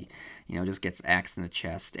immediately just gets axed in the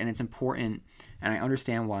chest. And it's important, and I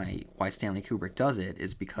understand why Stanley Kubrick does it,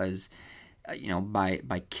 is because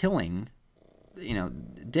by killing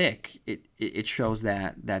Dick, it shows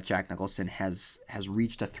that Jack Nicholson has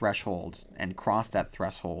reached a threshold and crossed that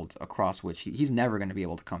threshold across which he's never going to be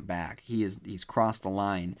able to come back. He's crossed the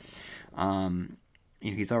line.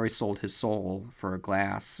 He's already sold his soul for a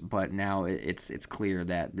glass, but now it's clear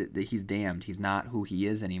that he's damned. He's not who he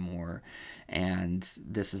is anymore, and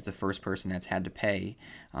this is the first person that's had to pay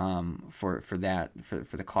for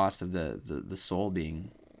the cost of the soul being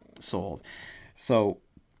sold. So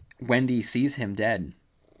Wendy sees him dead,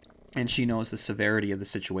 and she knows the severity of the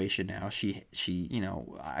situation now. She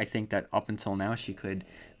I think that up until now she could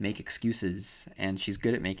make excuses, and she's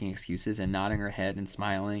good at making excuses and nodding her head and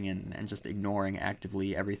smiling and just ignoring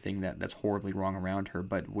actively everything that's horribly wrong around her.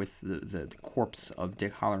 But with the corpse of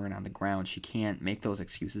Dick Hallorann on the ground, she can't make those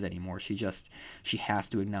excuses anymore. She has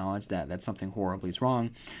to acknowledge that something horribly is wrong.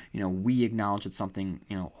 We acknowledge that something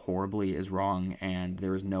horribly is wrong, and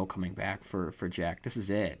there is no coming back for Jack. This is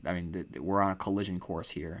it. I mean, we're on a collision course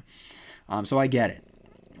here. So I get it.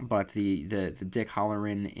 But the Dick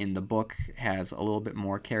Hallorann in the book has a little bit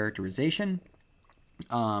more characterization.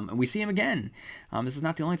 And we see him again. This is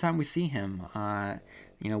not the only time we see him.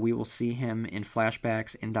 We will see him in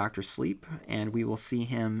flashbacks in Dr. Sleep, and we will see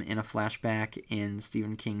him in a flashback in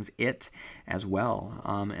Stephen King's It as well.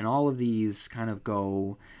 And all of these kind of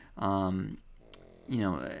go...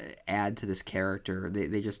 add to this character.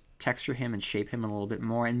 They just texture him and shape him a little bit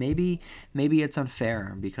more. And maybe it's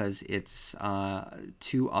unfair because it's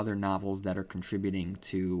 2 other novels that are contributing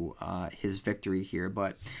to his victory here.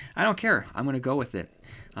 But I don't care. I'm going to go with it.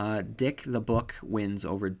 Dick the book wins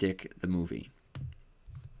over Dick the movie.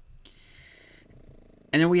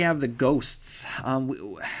 And then we have the ghosts.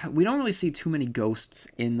 We don't really see too many ghosts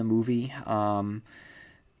in the movie.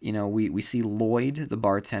 We see Lloyd, the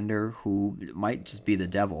bartender, who might just be the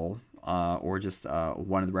devil, or just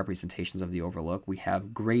one of the representations of the Overlook. We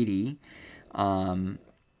have Grady,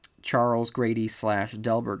 Charles Grady /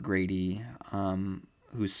 Delbert Grady,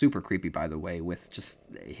 who's super creepy, by the way, with just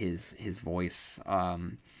his voice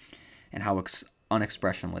and how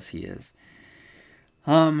unexpressionless he is.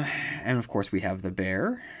 And of course we have the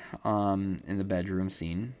bear in the bedroom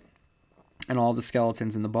scene. And all the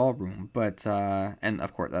skeletons in the ballroom, but and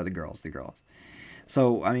of course the girls.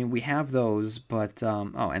 So I mean, we have those, but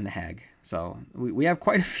and the hag. So we have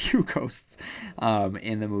quite a few ghosts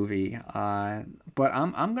in the movie. But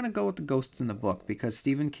I'm gonna go with the ghosts in the book because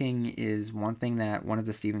Stephen King is one of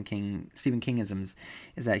the Stephen Kingisms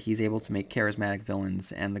is that he's able to make charismatic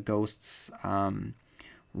villains, and the ghosts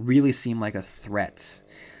really seem like a threat.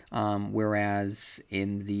 Whereas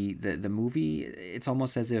in the movie, it's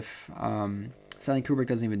almost as if Stanley Kubrick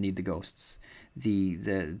doesn't even need the ghosts.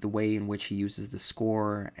 The way in which he uses the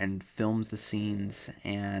score and films the scenes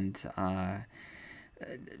and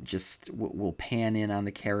just will pan in on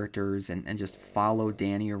the characters and just follow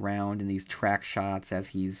Danny around in these track shots as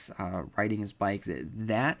he's riding his bike.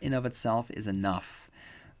 That in of itself is enough.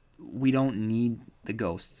 We don't need the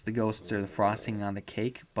ghosts. The ghosts are the frosting on the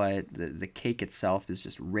cake, but the cake itself is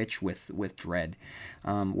just rich with dread.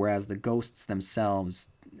 Whereas the ghosts themselves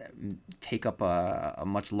take up a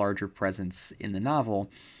much larger presence in the novel.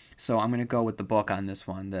 So I'm going to go with the book on this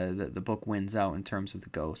one. The book wins out in terms of the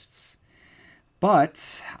ghosts.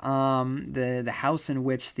 But the house in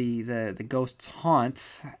which the ghosts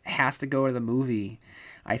haunt has to go to the movie.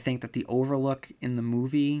 I think that the overlook in the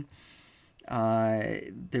movie,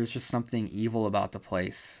 there's just something evil about the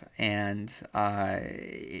place. And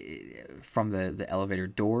from the elevator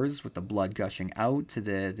doors with the blood gushing out to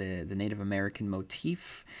the Native American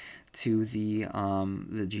motif, to the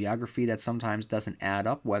geography that sometimes doesn't add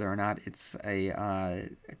up, whether or not it's a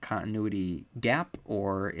continuity gap,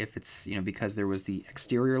 or if it's because there was the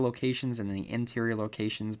exterior locations and then the interior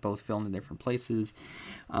locations both filmed in different places,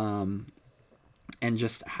 and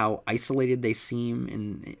just how isolated they seem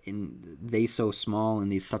in they so small in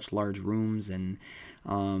these such large rooms, and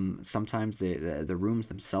sometimes the rooms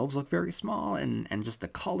themselves look very small, and just the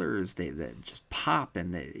colors they just pop,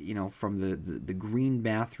 and from the green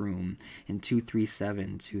bathroom in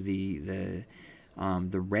 237 to the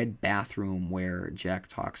red bathroom where Jack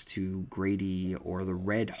talks to Grady, or the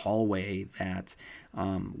red hallway that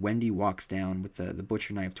Wendy walks down with the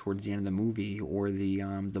butcher knife towards the end of the movie, or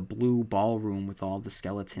the blue ballroom with all the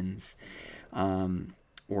skeletons,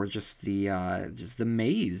 or just the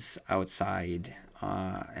maze outside,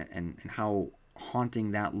 and how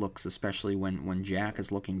haunting that looks, especially when Jack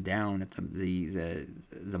is looking down at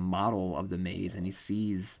the model of the maze, and he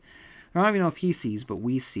sees, I don't even know if he sees, but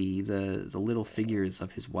we see the little figures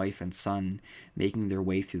of his wife and son making their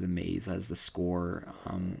way through the maze as the score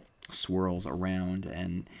swirls around.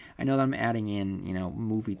 And I know that I'm adding in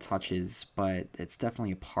movie touches, but it's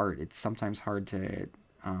definitely a part. It's sometimes hard to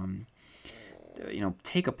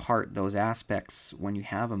take apart those aspects when you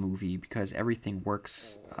have a movie, because everything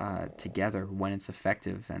works together when it's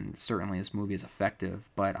effective, and certainly this movie is effective.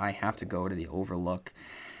 But I have to go to the overlook,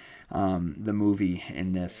 the movie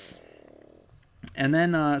in this. And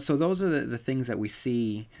then, so those are the things that we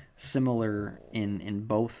see similar in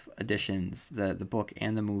both editions, the book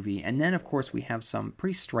and the movie. And then, of course, we have some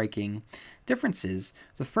pretty striking differences,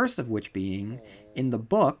 the first of which being, in the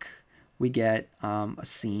book, we get a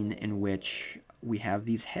scene in which we have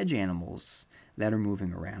these hedge animals that are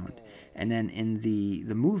moving around. And then in the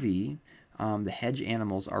movie, the hedge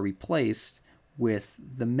animals are replaced with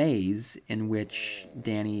the maze, in which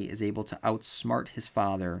Danny is able to outsmart his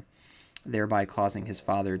father, thereby causing his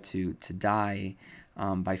father to die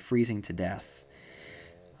by freezing to death.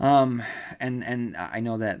 And I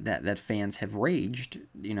know that fans have raged,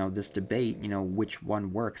 this debate, which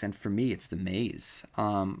one works. And for me, it's the maze,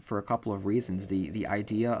 for a couple of reasons. The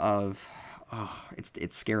idea of,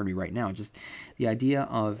 it's scaring me right now. Just the idea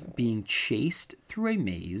of being chased through a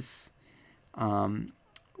maze,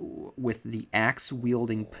 with the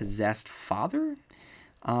axe-wielding possessed father,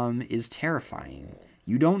 is terrifying.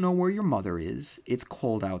 You don't know where your mother is. It's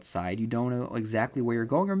cold outside. You don't know exactly where you're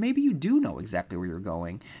going, or maybe you do know exactly where you're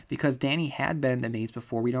going, because Danny had been in the maze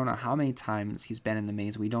before. We don't know how many times he's been in the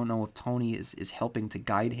maze. We don't know if Tony is helping to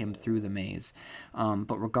guide him through the maze.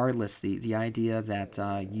 But regardless, the idea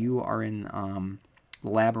that you are in the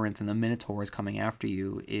labyrinth and the Minotaur is coming after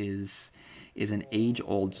you is an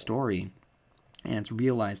age-old story. And it's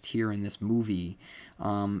realized here in this movie.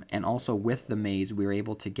 And also with the maze, we're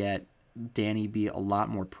able to get Danny be a lot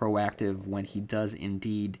more proactive when he does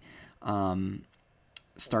indeed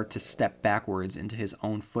start to step backwards into his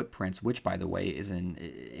own footprints, which, by the way,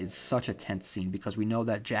 is such a tense scene, because we know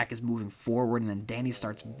that Jack is moving forward and then Danny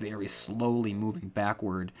starts very slowly moving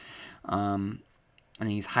backward, and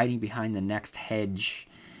he's hiding behind the next hedge,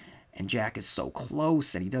 and Jack is so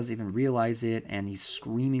close and he doesn't even realize it, and he's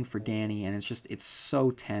screaming for Danny, and it's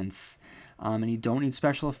so tense. And you don't need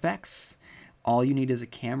special effects. All you need is a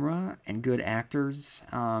camera and good actors,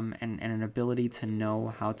 and an ability to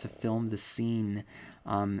know how to film the scene,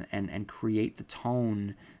 and create the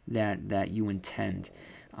tone that you intend.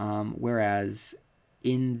 Whereas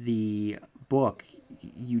in the book,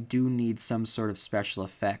 you do need some sort of special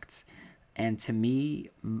effects. And to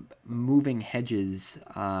me, moving hedges,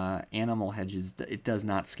 animal hedges, it does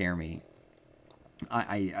not scare me.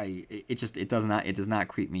 It does not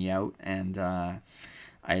creep me out, and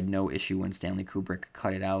I had no issue when Stanley Kubrick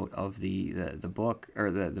cut it out of the book,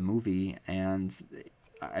 or the movie, and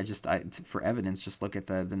for evidence, just look at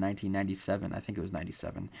the 1997, I think it was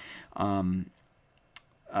 97,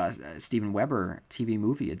 Steven Weber TV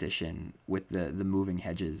movie edition with the moving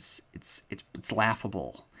hedges. It's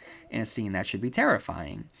laughable in a scene that should be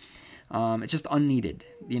terrifying. It's just unneeded,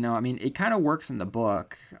 I mean, it kind of works in the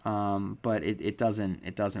book, but it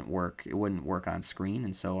doesn't work. It wouldn't work on screen,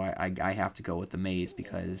 and so I have to go with the maze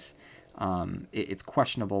because it's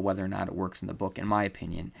questionable whether or not it works in the book, in my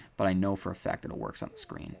opinion. But I know for a fact that it works on the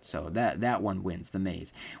screen, so that one wins, the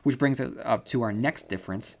maze. Which brings us up to our next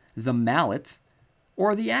difference: the mallet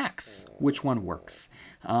or the axe. Which one works?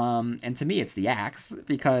 And to me, it's the axe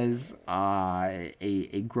because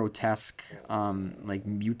a grotesque, like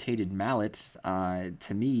mutated mallet,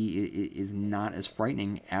 to me, is not as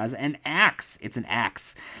frightening as an axe. It's an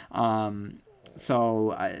axe.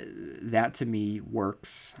 So that to me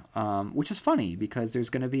works, which is funny because there's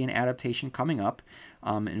going to be an adaptation coming up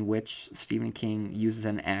in which Stephen King uses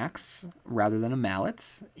an axe rather than a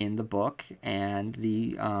mallet in the book, and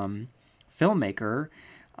the filmmaker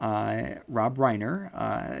Rob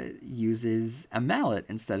Reiner uses a mallet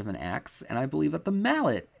instead of an axe, and I believe that the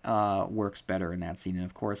mallet works better in that scene, and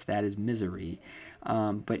of course that is Misery.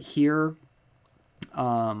 But here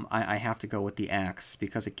I have to go with the axe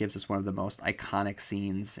because it gives us one of the most iconic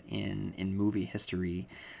scenes in movie history.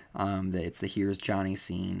 It's the Here's Johnny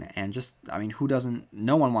scene, and just, I mean,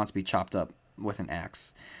 no one wants to be chopped up with an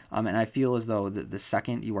axe. And I feel as though the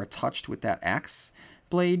second you are touched with that axe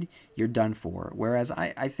blade, you're done for. Whereas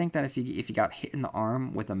I think that if you got hit in the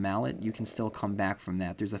arm with a mallet, you can still come back from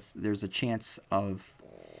that. There's a chance of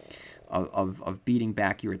beating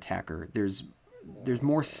back your attacker. There's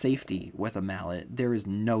more safety with a mallet. There is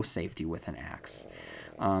no safety with an axe.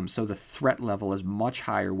 So the threat level is much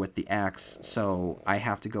higher with the axe. So I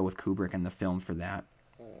have to go with Kubrick and the film for that.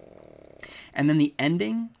 And then the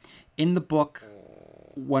ending in the book,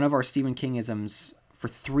 one of our Stephen Kingisms for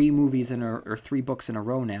 3 movies or 3 books in a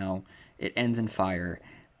row now, it ends in fire.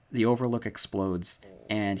 The Overlook explodes,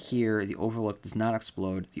 and here the Overlook does not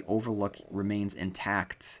explode. The Overlook remains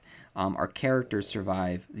intact. Our characters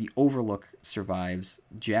survive. The Overlook survives.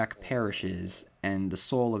 Jack perishes, and the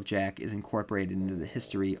soul of Jack is incorporated into the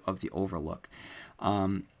history of the Overlook.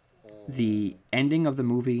 The ending of the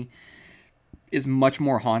movie is much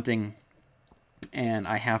more haunting, and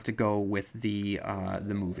I have to go with the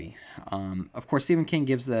movie. Of course, Stephen King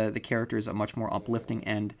gives the characters a much more uplifting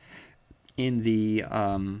end in the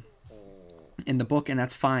book, and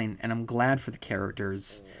that's fine. And I'm glad for the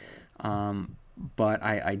characters, but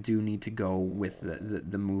I do need to go with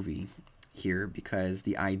the movie here because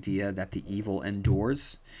the idea that the evil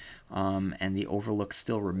endures, and the Overlook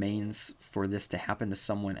still remains for this to happen to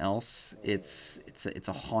someone else. It's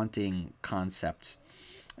a haunting concept.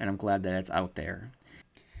 And I'm glad that it's out there.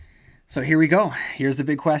 So here we go. Here's the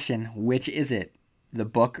big question. Which is it? The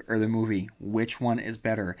book or the movie? Which one is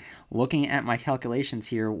better? Looking at my calculations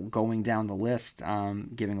here, going down the list,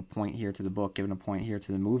 giving a point here to the book, giving a point here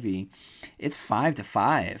to the movie, it's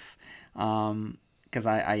 5-5. Because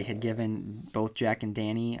I had given both Jack and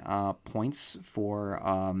Danny points for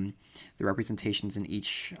the representations in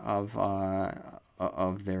each of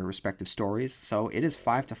their respective stories. So it is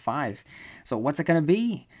 5-5. So what's it going to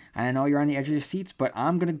be? I know you're on the edge of your seats, but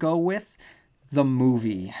I'm going to go with the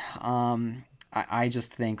movie. I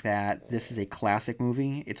just think that this is a classic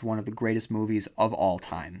movie. It's one of the greatest movies of all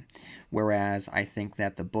time. Whereas I think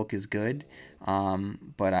that the book is good,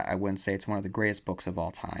 but I wouldn't say it's one of the greatest books of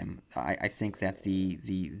all time. I think that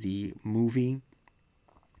the movie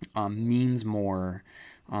means more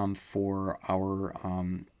for our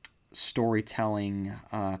storytelling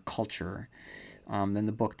culture than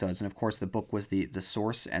the book does. And of course the book was the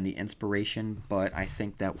source and the inspiration, but I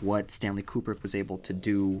think that what Stanley Kubrick was able to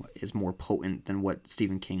do is more potent than what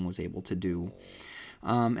Stephen King was able to do.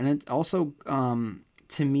 And it also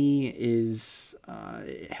to me is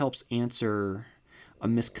it helps answer a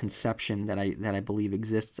misconception that I believe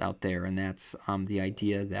exists out there, and that's the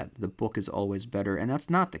idea that the book is always better, and that's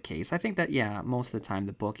not the case. I think that, yeah, most of the time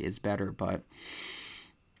the book is better, but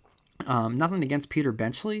nothing against Peter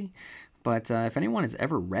Benchley, but if anyone has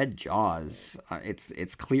ever read Jaws,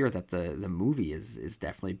 it's clear that the movie is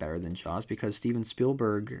definitely better than Jaws, because Steven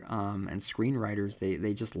Spielberg and screenwriters,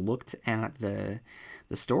 they just looked at the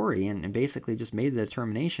story and basically just made the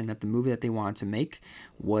determination that the movie that they wanted to make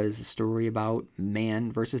was a story about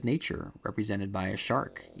man versus nature, represented by a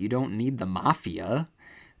shark. You don't need the mafia,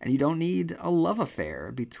 and you don't need a love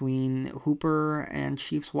affair between Hooper and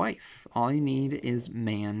Chief's wife. All you need is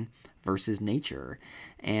man versus nature.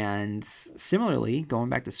 And similarly, going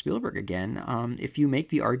back to Spielberg again, if you make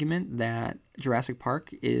the argument that Jurassic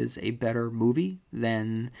Park is a better movie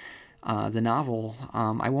than The novel,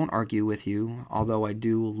 I won't argue with you, although I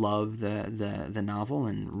do love the novel,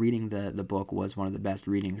 and reading the book was one of the best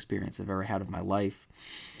reading experiences I've ever had of my life.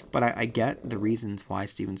 But I get the reasons why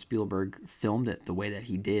Steven Spielberg filmed it the way that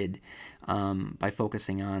he did, by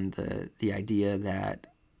focusing on the idea that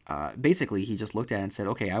basically he just looked at it and said,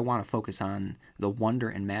 okay, I want to focus on the wonder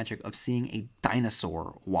and magic of seeing a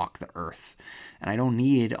dinosaur walk the earth, and I don't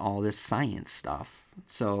need all this science stuff.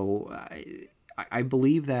 So I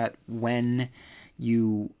believe that when a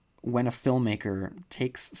filmmaker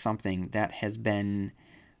takes something that has been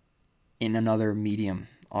in another medium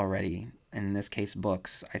already, in this case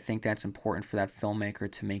books, I think that's important for that filmmaker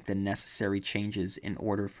to make the necessary changes in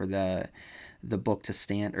order for the book to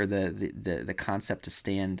stand, or the concept to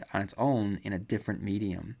stand on its own in a different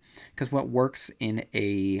medium. Because what works in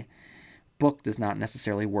a book does not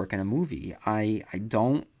necessarily work in a movie. I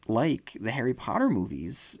don't like the Harry Potter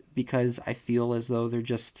movies because I feel as though they're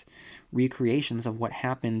just recreations of what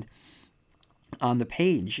happened on the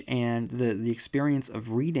page, and the experience of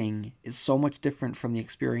reading is so much different from the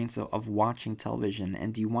experience of watching television.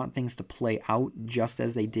 And do you want things to play out just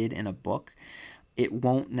as they did in a book? It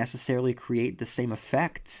won't necessarily create the same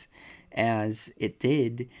effect as it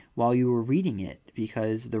did while you were reading it,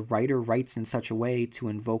 because the writer writes in such a way to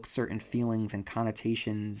invoke certain feelings and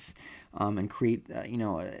connotations, and create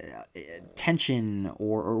tension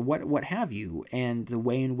or what have you. And the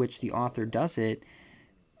way in which the author does it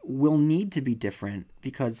will need to be different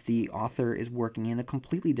because the author is working in a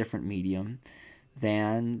completely different medium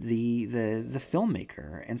than the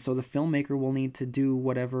filmmaker. And so the filmmaker will need to do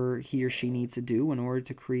whatever he or she needs to do in order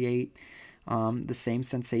to create the same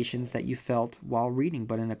sensations that you felt while reading,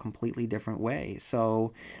 but in a completely different way.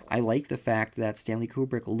 So I like the fact that Stanley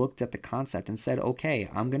Kubrick looked at the concept and said, okay,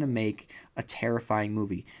 I'm going to make a terrifying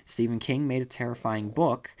movie. Stephen King made a terrifying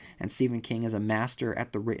book, and Stephen King is a master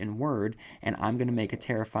at the written word, and I'm going to make a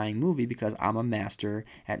terrifying movie because I'm a master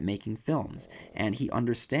at making films. And he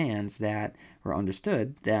understands that, or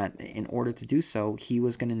understood that in order to do so, he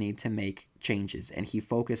was going to need to make changes. And he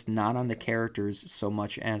focused not on the characters so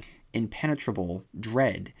much as impenetrable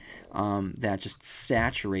dread that just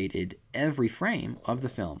saturated every frame of the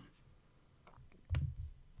film.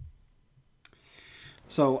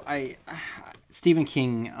 So Stephen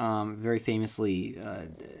King very famously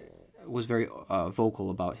was very vocal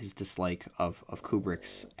about his dislike of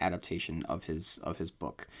Kubrick's adaptation of his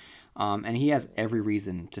book, and he has every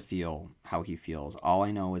reason to feel how he feels. All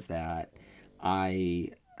I know is that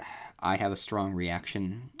I have a strong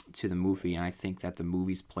reaction to the movie, and I think that the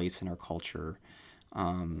movie's place in our culture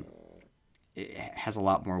it has a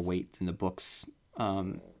lot more weight than the book's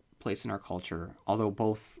place in our culture. Although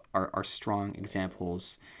both are strong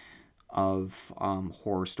examples of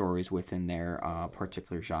horror stories within their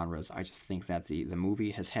particular genres, I just think that the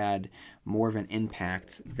movie has had more of an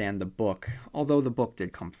impact than the book, although the book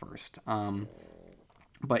did come first.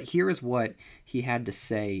 But here is what he had to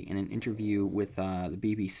say in an interview with the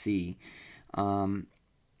BBC,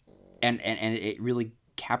 and it really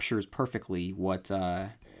captures perfectly what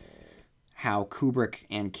how Kubrick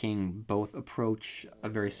and King both approach a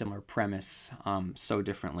very similar premise so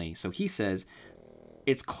differently. So he says,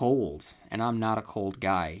 "It's cold, and I'm not a cold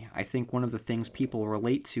guy. I think one of the things people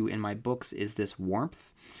relate to in my books is this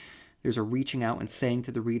warmth. There's a reaching out and saying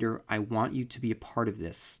to the reader, I want you to be a part of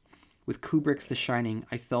this. With Kubrick's The Shining,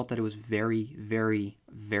 I felt that it was very, very,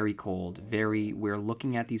 very cold. We're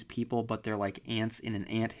looking at these people, but they're like ants in an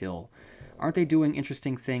anthill. Aren't they doing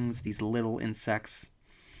interesting things, these little insects?"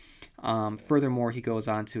 Furthermore, he goes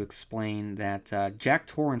on to explain that Jack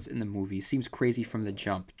Torrance in the movie seems crazy from the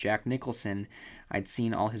jump. Jack Nicholson, I'd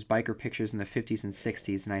seen all his biker pictures in the 50s and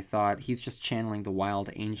 60s, and I thought he's just channeling the wild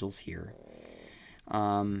angels here.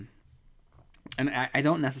 And I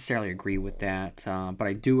don't necessarily agree with that, but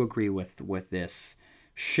I do agree with this.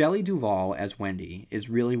 Shelley Duvall as Wendy is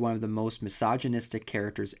really one of the most misogynistic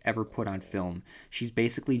characters ever put on film. She's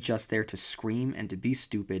basically just there to scream and to be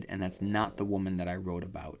stupid, and that's not the woman that I wrote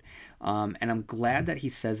about. And I'm glad that he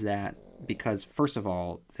says that because, first of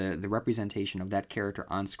all, the representation of that character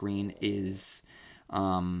on screen is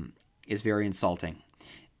very insulting.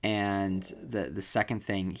 And the second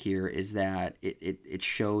thing here is that it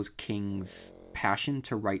shows King's passion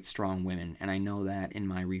to write strong women. And I know that in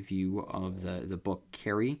my review of the book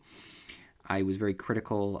Carrie, I was very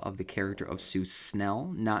critical of the character of Sue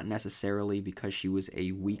Snell, not necessarily because she was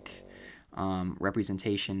a weak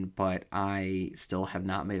representation, but I still have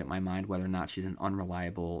not made up my mind whether or not she's an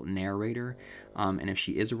unreliable narrator, and if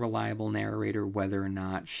she is a reliable narrator, whether or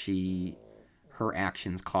not her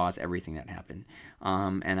actions cause everything that happened.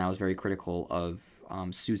 And I was very critical of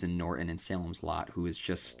Susan Norton in Salem's Lot, who is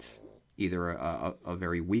just either a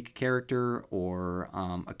very weak character or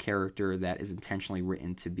a character that is intentionally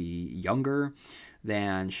written to be younger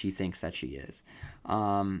than she thinks that she is.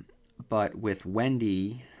 But with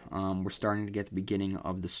Wendy, we're starting to get the beginning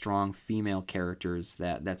of the strong female characters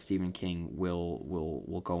that Stephen King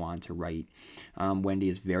will go on to write. Wendy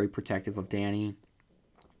is very protective of Danny.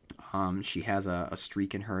 She has a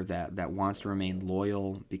streak in her that wants to remain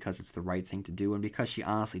loyal because it's the right thing to do, and because she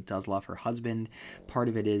honestly does love her husband. Part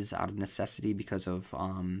of it is out of necessity because of,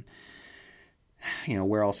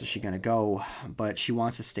 where else is she going to go? But she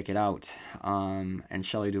wants to stick it out, and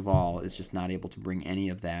Shelley Duvall is just not able to bring any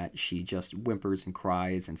of that. She just whimpers and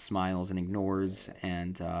cries and smiles and ignores,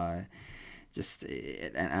 and and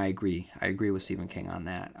I agree. I agree with Stephen King on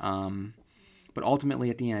that. But ultimately,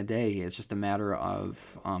 at the end of the day, it's just a matter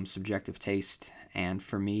of subjective taste. And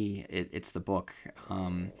for me, it's the book.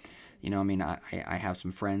 I have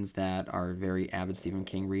some friends that are very avid Stephen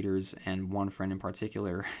King readers, and one friend in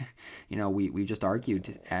particular, we just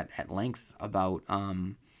argued at length about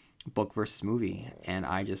book versus movie. And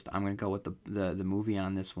I'm going to go with the movie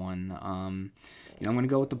on this one. I'm going to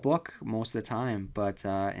go with the book most of the time. But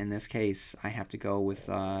in this case, I have to go with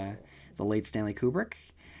the late Stanley Kubrick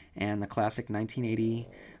and the classic 1980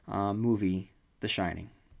 movie, The Shining.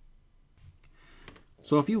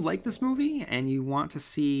 So if you like this movie and you want to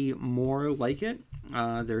see more like it,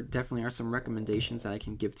 there definitely are some recommendations that I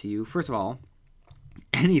can give to you. First of all,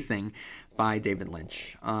 anything by David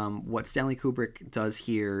Lynch. What Stanley Kubrick does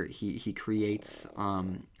here, he creates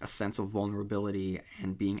a sense of vulnerability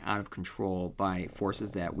and being out of control by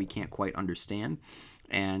forces that we can't quite understand.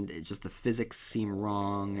 And just the physics seem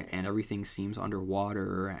wrong, and everything seems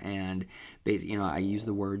underwater, and basically, I use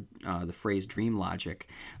the phrase dream logic,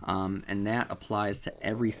 and that applies to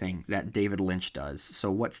everything that David Lynch does.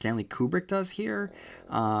 So what Stanley Kubrick does here,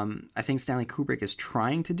 I think Stanley Kubrick is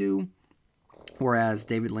trying to do, whereas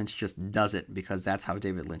David Lynch just does it because that's how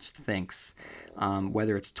David Lynch thinks.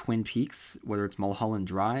 Whether it's Twin Peaks, whether it's Mulholland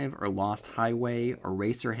Drive, or Lost Highway, or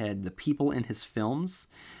Eraserhead, the people in his films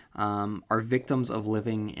are victims of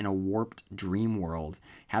living in a warped dream world,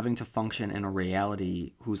 having to function in a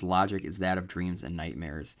reality whose logic is that of dreams and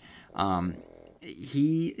nightmares.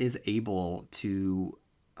 He is able to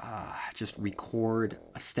just record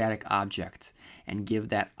a static object and give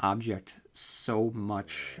that object so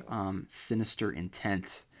much sinister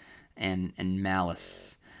intent and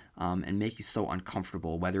malice, and make you so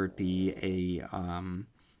uncomfortable, whether it be a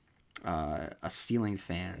ceiling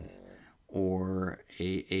fan, or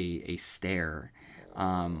a stare,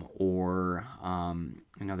 or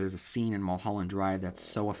there's a scene in Mulholland Drive that's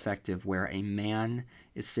so effective where a man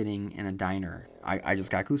is sitting in a diner. I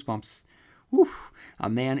just got goosebumps. Whew. A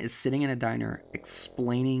man is sitting in a diner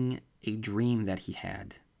explaining a dream that he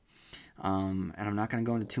had. And I'm not going to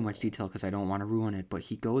go into too much detail because I don't want to ruin it, but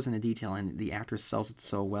he goes into detail, and the actor sells it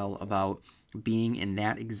so well about being in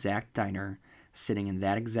that exact diner, sitting in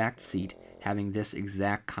that exact seat, having this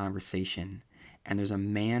exact conversation. And there's a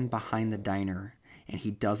man behind the diner, and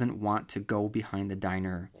he doesn't want to go behind the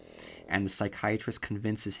diner. And the psychiatrist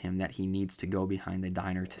convinces him that he needs to go behind the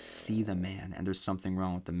diner to see the man, and there's something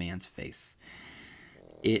wrong with the man's face.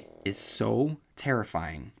 It is so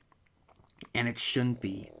terrifying, and it shouldn't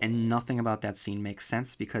be. And nothing about that scene makes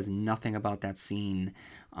sense because nothing about that scene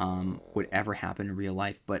would ever happen in real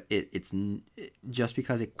life. But it's just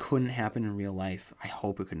because it couldn't happen in real life, I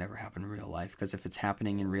hope it could never happen in real life. Because if it's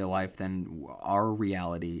happening in real life, then our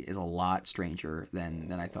reality is a lot stranger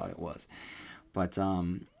than I thought it was. But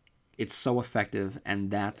it's so effective, and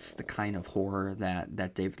that's the kind of horror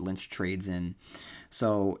that David Lynch trades in.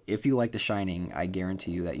 So if you like The Shining, I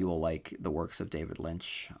guarantee you that you will like the works of David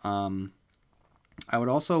Lynch. I would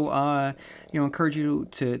also, encourage you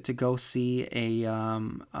to go see a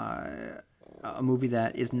movie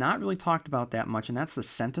that is not really talked about that much, and that's The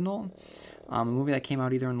Sentinel, a movie that came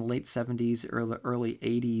out either in the late 70s or the early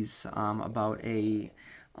 80s, about an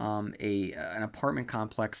apartment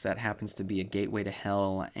complex that happens to be a gateway to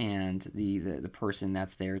hell, and the person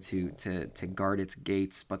that's there to guard its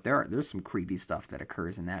gates. But there's some creepy stuff that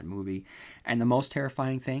occurs in that movie, and the most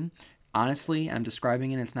terrifying thing, honestly, I'm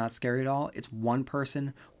describing it, it's not scary at all. It's one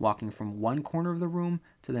person walking from one corner of the room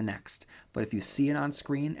to the next. But if you see it on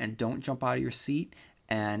screen and don't jump out of your seat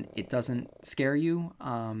and it doesn't scare you,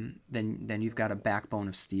 then you've got a backbone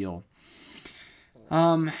of steel.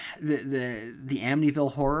 The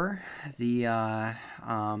Amityville Horror, the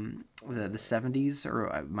 70s, or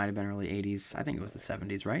it might have been early 80s. I think it was the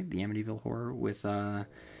 70s, right? The Amityville Horror with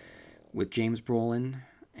James Brolin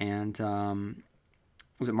and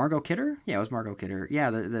was it Margot Kidder? Yeah, it was Margot Kidder.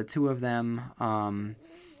 Yeah, the two of them.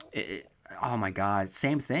 oh my God,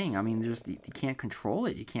 same thing. I mean, just you can't control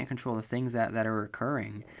it. You can't control the things that are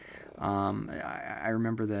occurring. I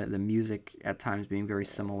remember the music at times being very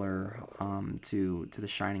similar to The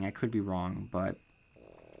Shining. I could be wrong, but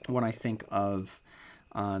when I think of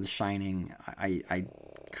The Shining, I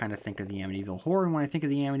kind of think of the Amityville Horror, and when I think of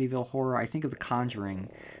the Amityville Horror, I think of The Conjuring,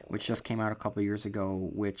 which just came out a couple years ago,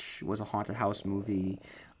 which was a haunted house movie,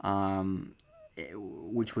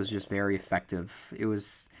 which was just very effective. It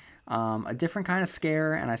was a different kind of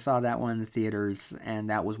scare, and I saw that one in the theaters, and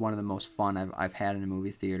that was one of the most fun I've had in a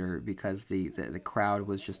movie theater, because the crowd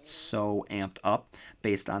was just so amped up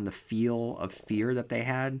based on the feel of fear that they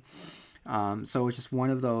had. So it was just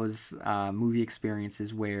one of those movie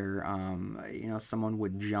experiences where someone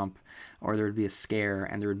would jump, or there would be a scare,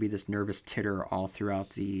 and there would be this nervous titter all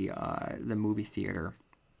throughout the movie theater.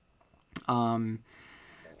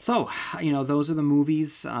 So, those are the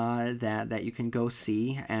movies that you can go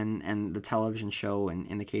see, and the television show,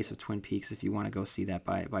 in the case of Twin Peaks, if you want to go see that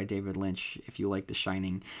by David Lynch, if you like The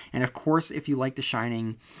Shining. And of course, if you like The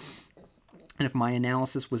Shining, and if my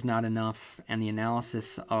analysis was not enough, and the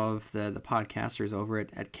analysis of the podcasters over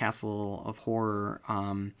at Castle of Horror,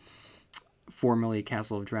 formerly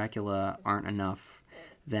Castle of Dracula, aren't enough,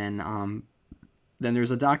 then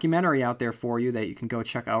there's a documentary out there for you that you can go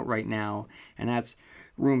check out right now, and that's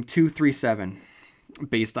Room 237,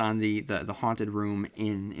 based on the haunted room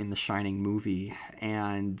in the Shining movie.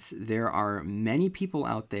 And there are many people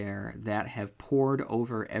out there that have pored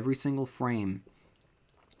over every single frame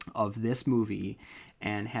of this movie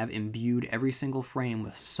and have imbued every single frame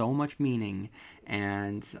with so much meaning,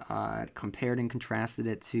 and compared and contrasted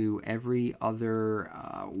it to every other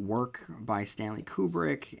work by Stanley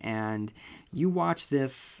Kubrick. And you watch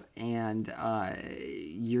this, and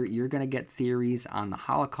you're gonna get theories on the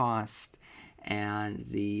Holocaust and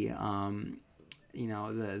the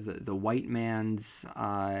white man's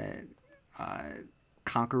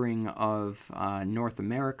conquering of North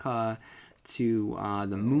America, to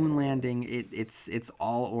the moon landing. It's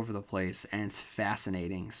all over the place, and it's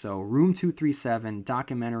fascinating. So Room 237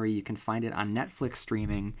 documentary, you can find it on Netflix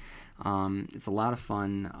streaming. It's a lot of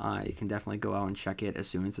fun. You can definitely go out and check it as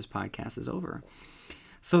soon as this podcast is over.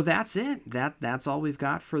 So that's it. That's all we've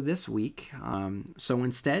got for this week. So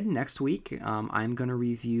instead, next week, I'm going to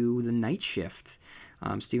review The Night Shift,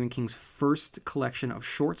 Stephen King's first collection of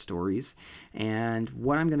short stories. And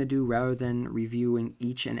what I'm going to do, rather than reviewing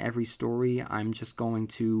each and every story, I'm just going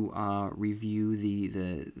to review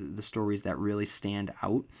the stories that really stand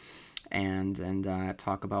out, and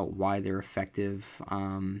talk about why they're effective.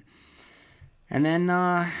 And then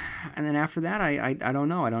after that, I don't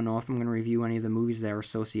know. I don't know if I'm going to review any of the movies that are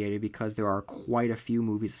associated, because there are quite a few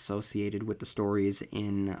movies associated with the stories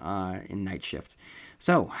in Night Shift.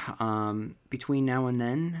 So between now and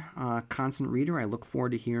then, Constant Reader, I look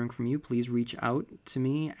forward to hearing from you. Please reach out to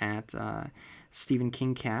me at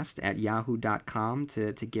StephenKingcast@yahoo.com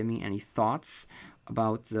to give me any thoughts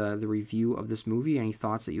about the review of this movie, any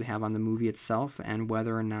thoughts that you have on the movie itself, and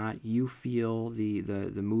whether or not you feel the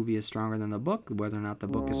movie is stronger than the book, whether or not the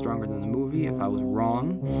book is stronger than the movie, if I was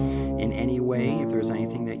wrong in any way, if there's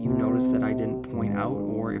anything that you noticed that I didn't point out,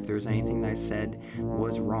 or if there's anything that I said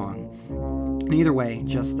was wrong. And either way,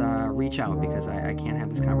 just reach out, because I can't have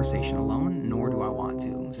this conversation alone, nor do I want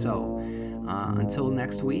to. So until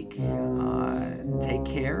next week, take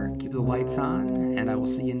care, keep the lights on, and I will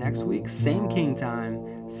see you next week. Same King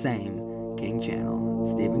time, same King channel.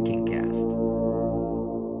 Stephen King Cast.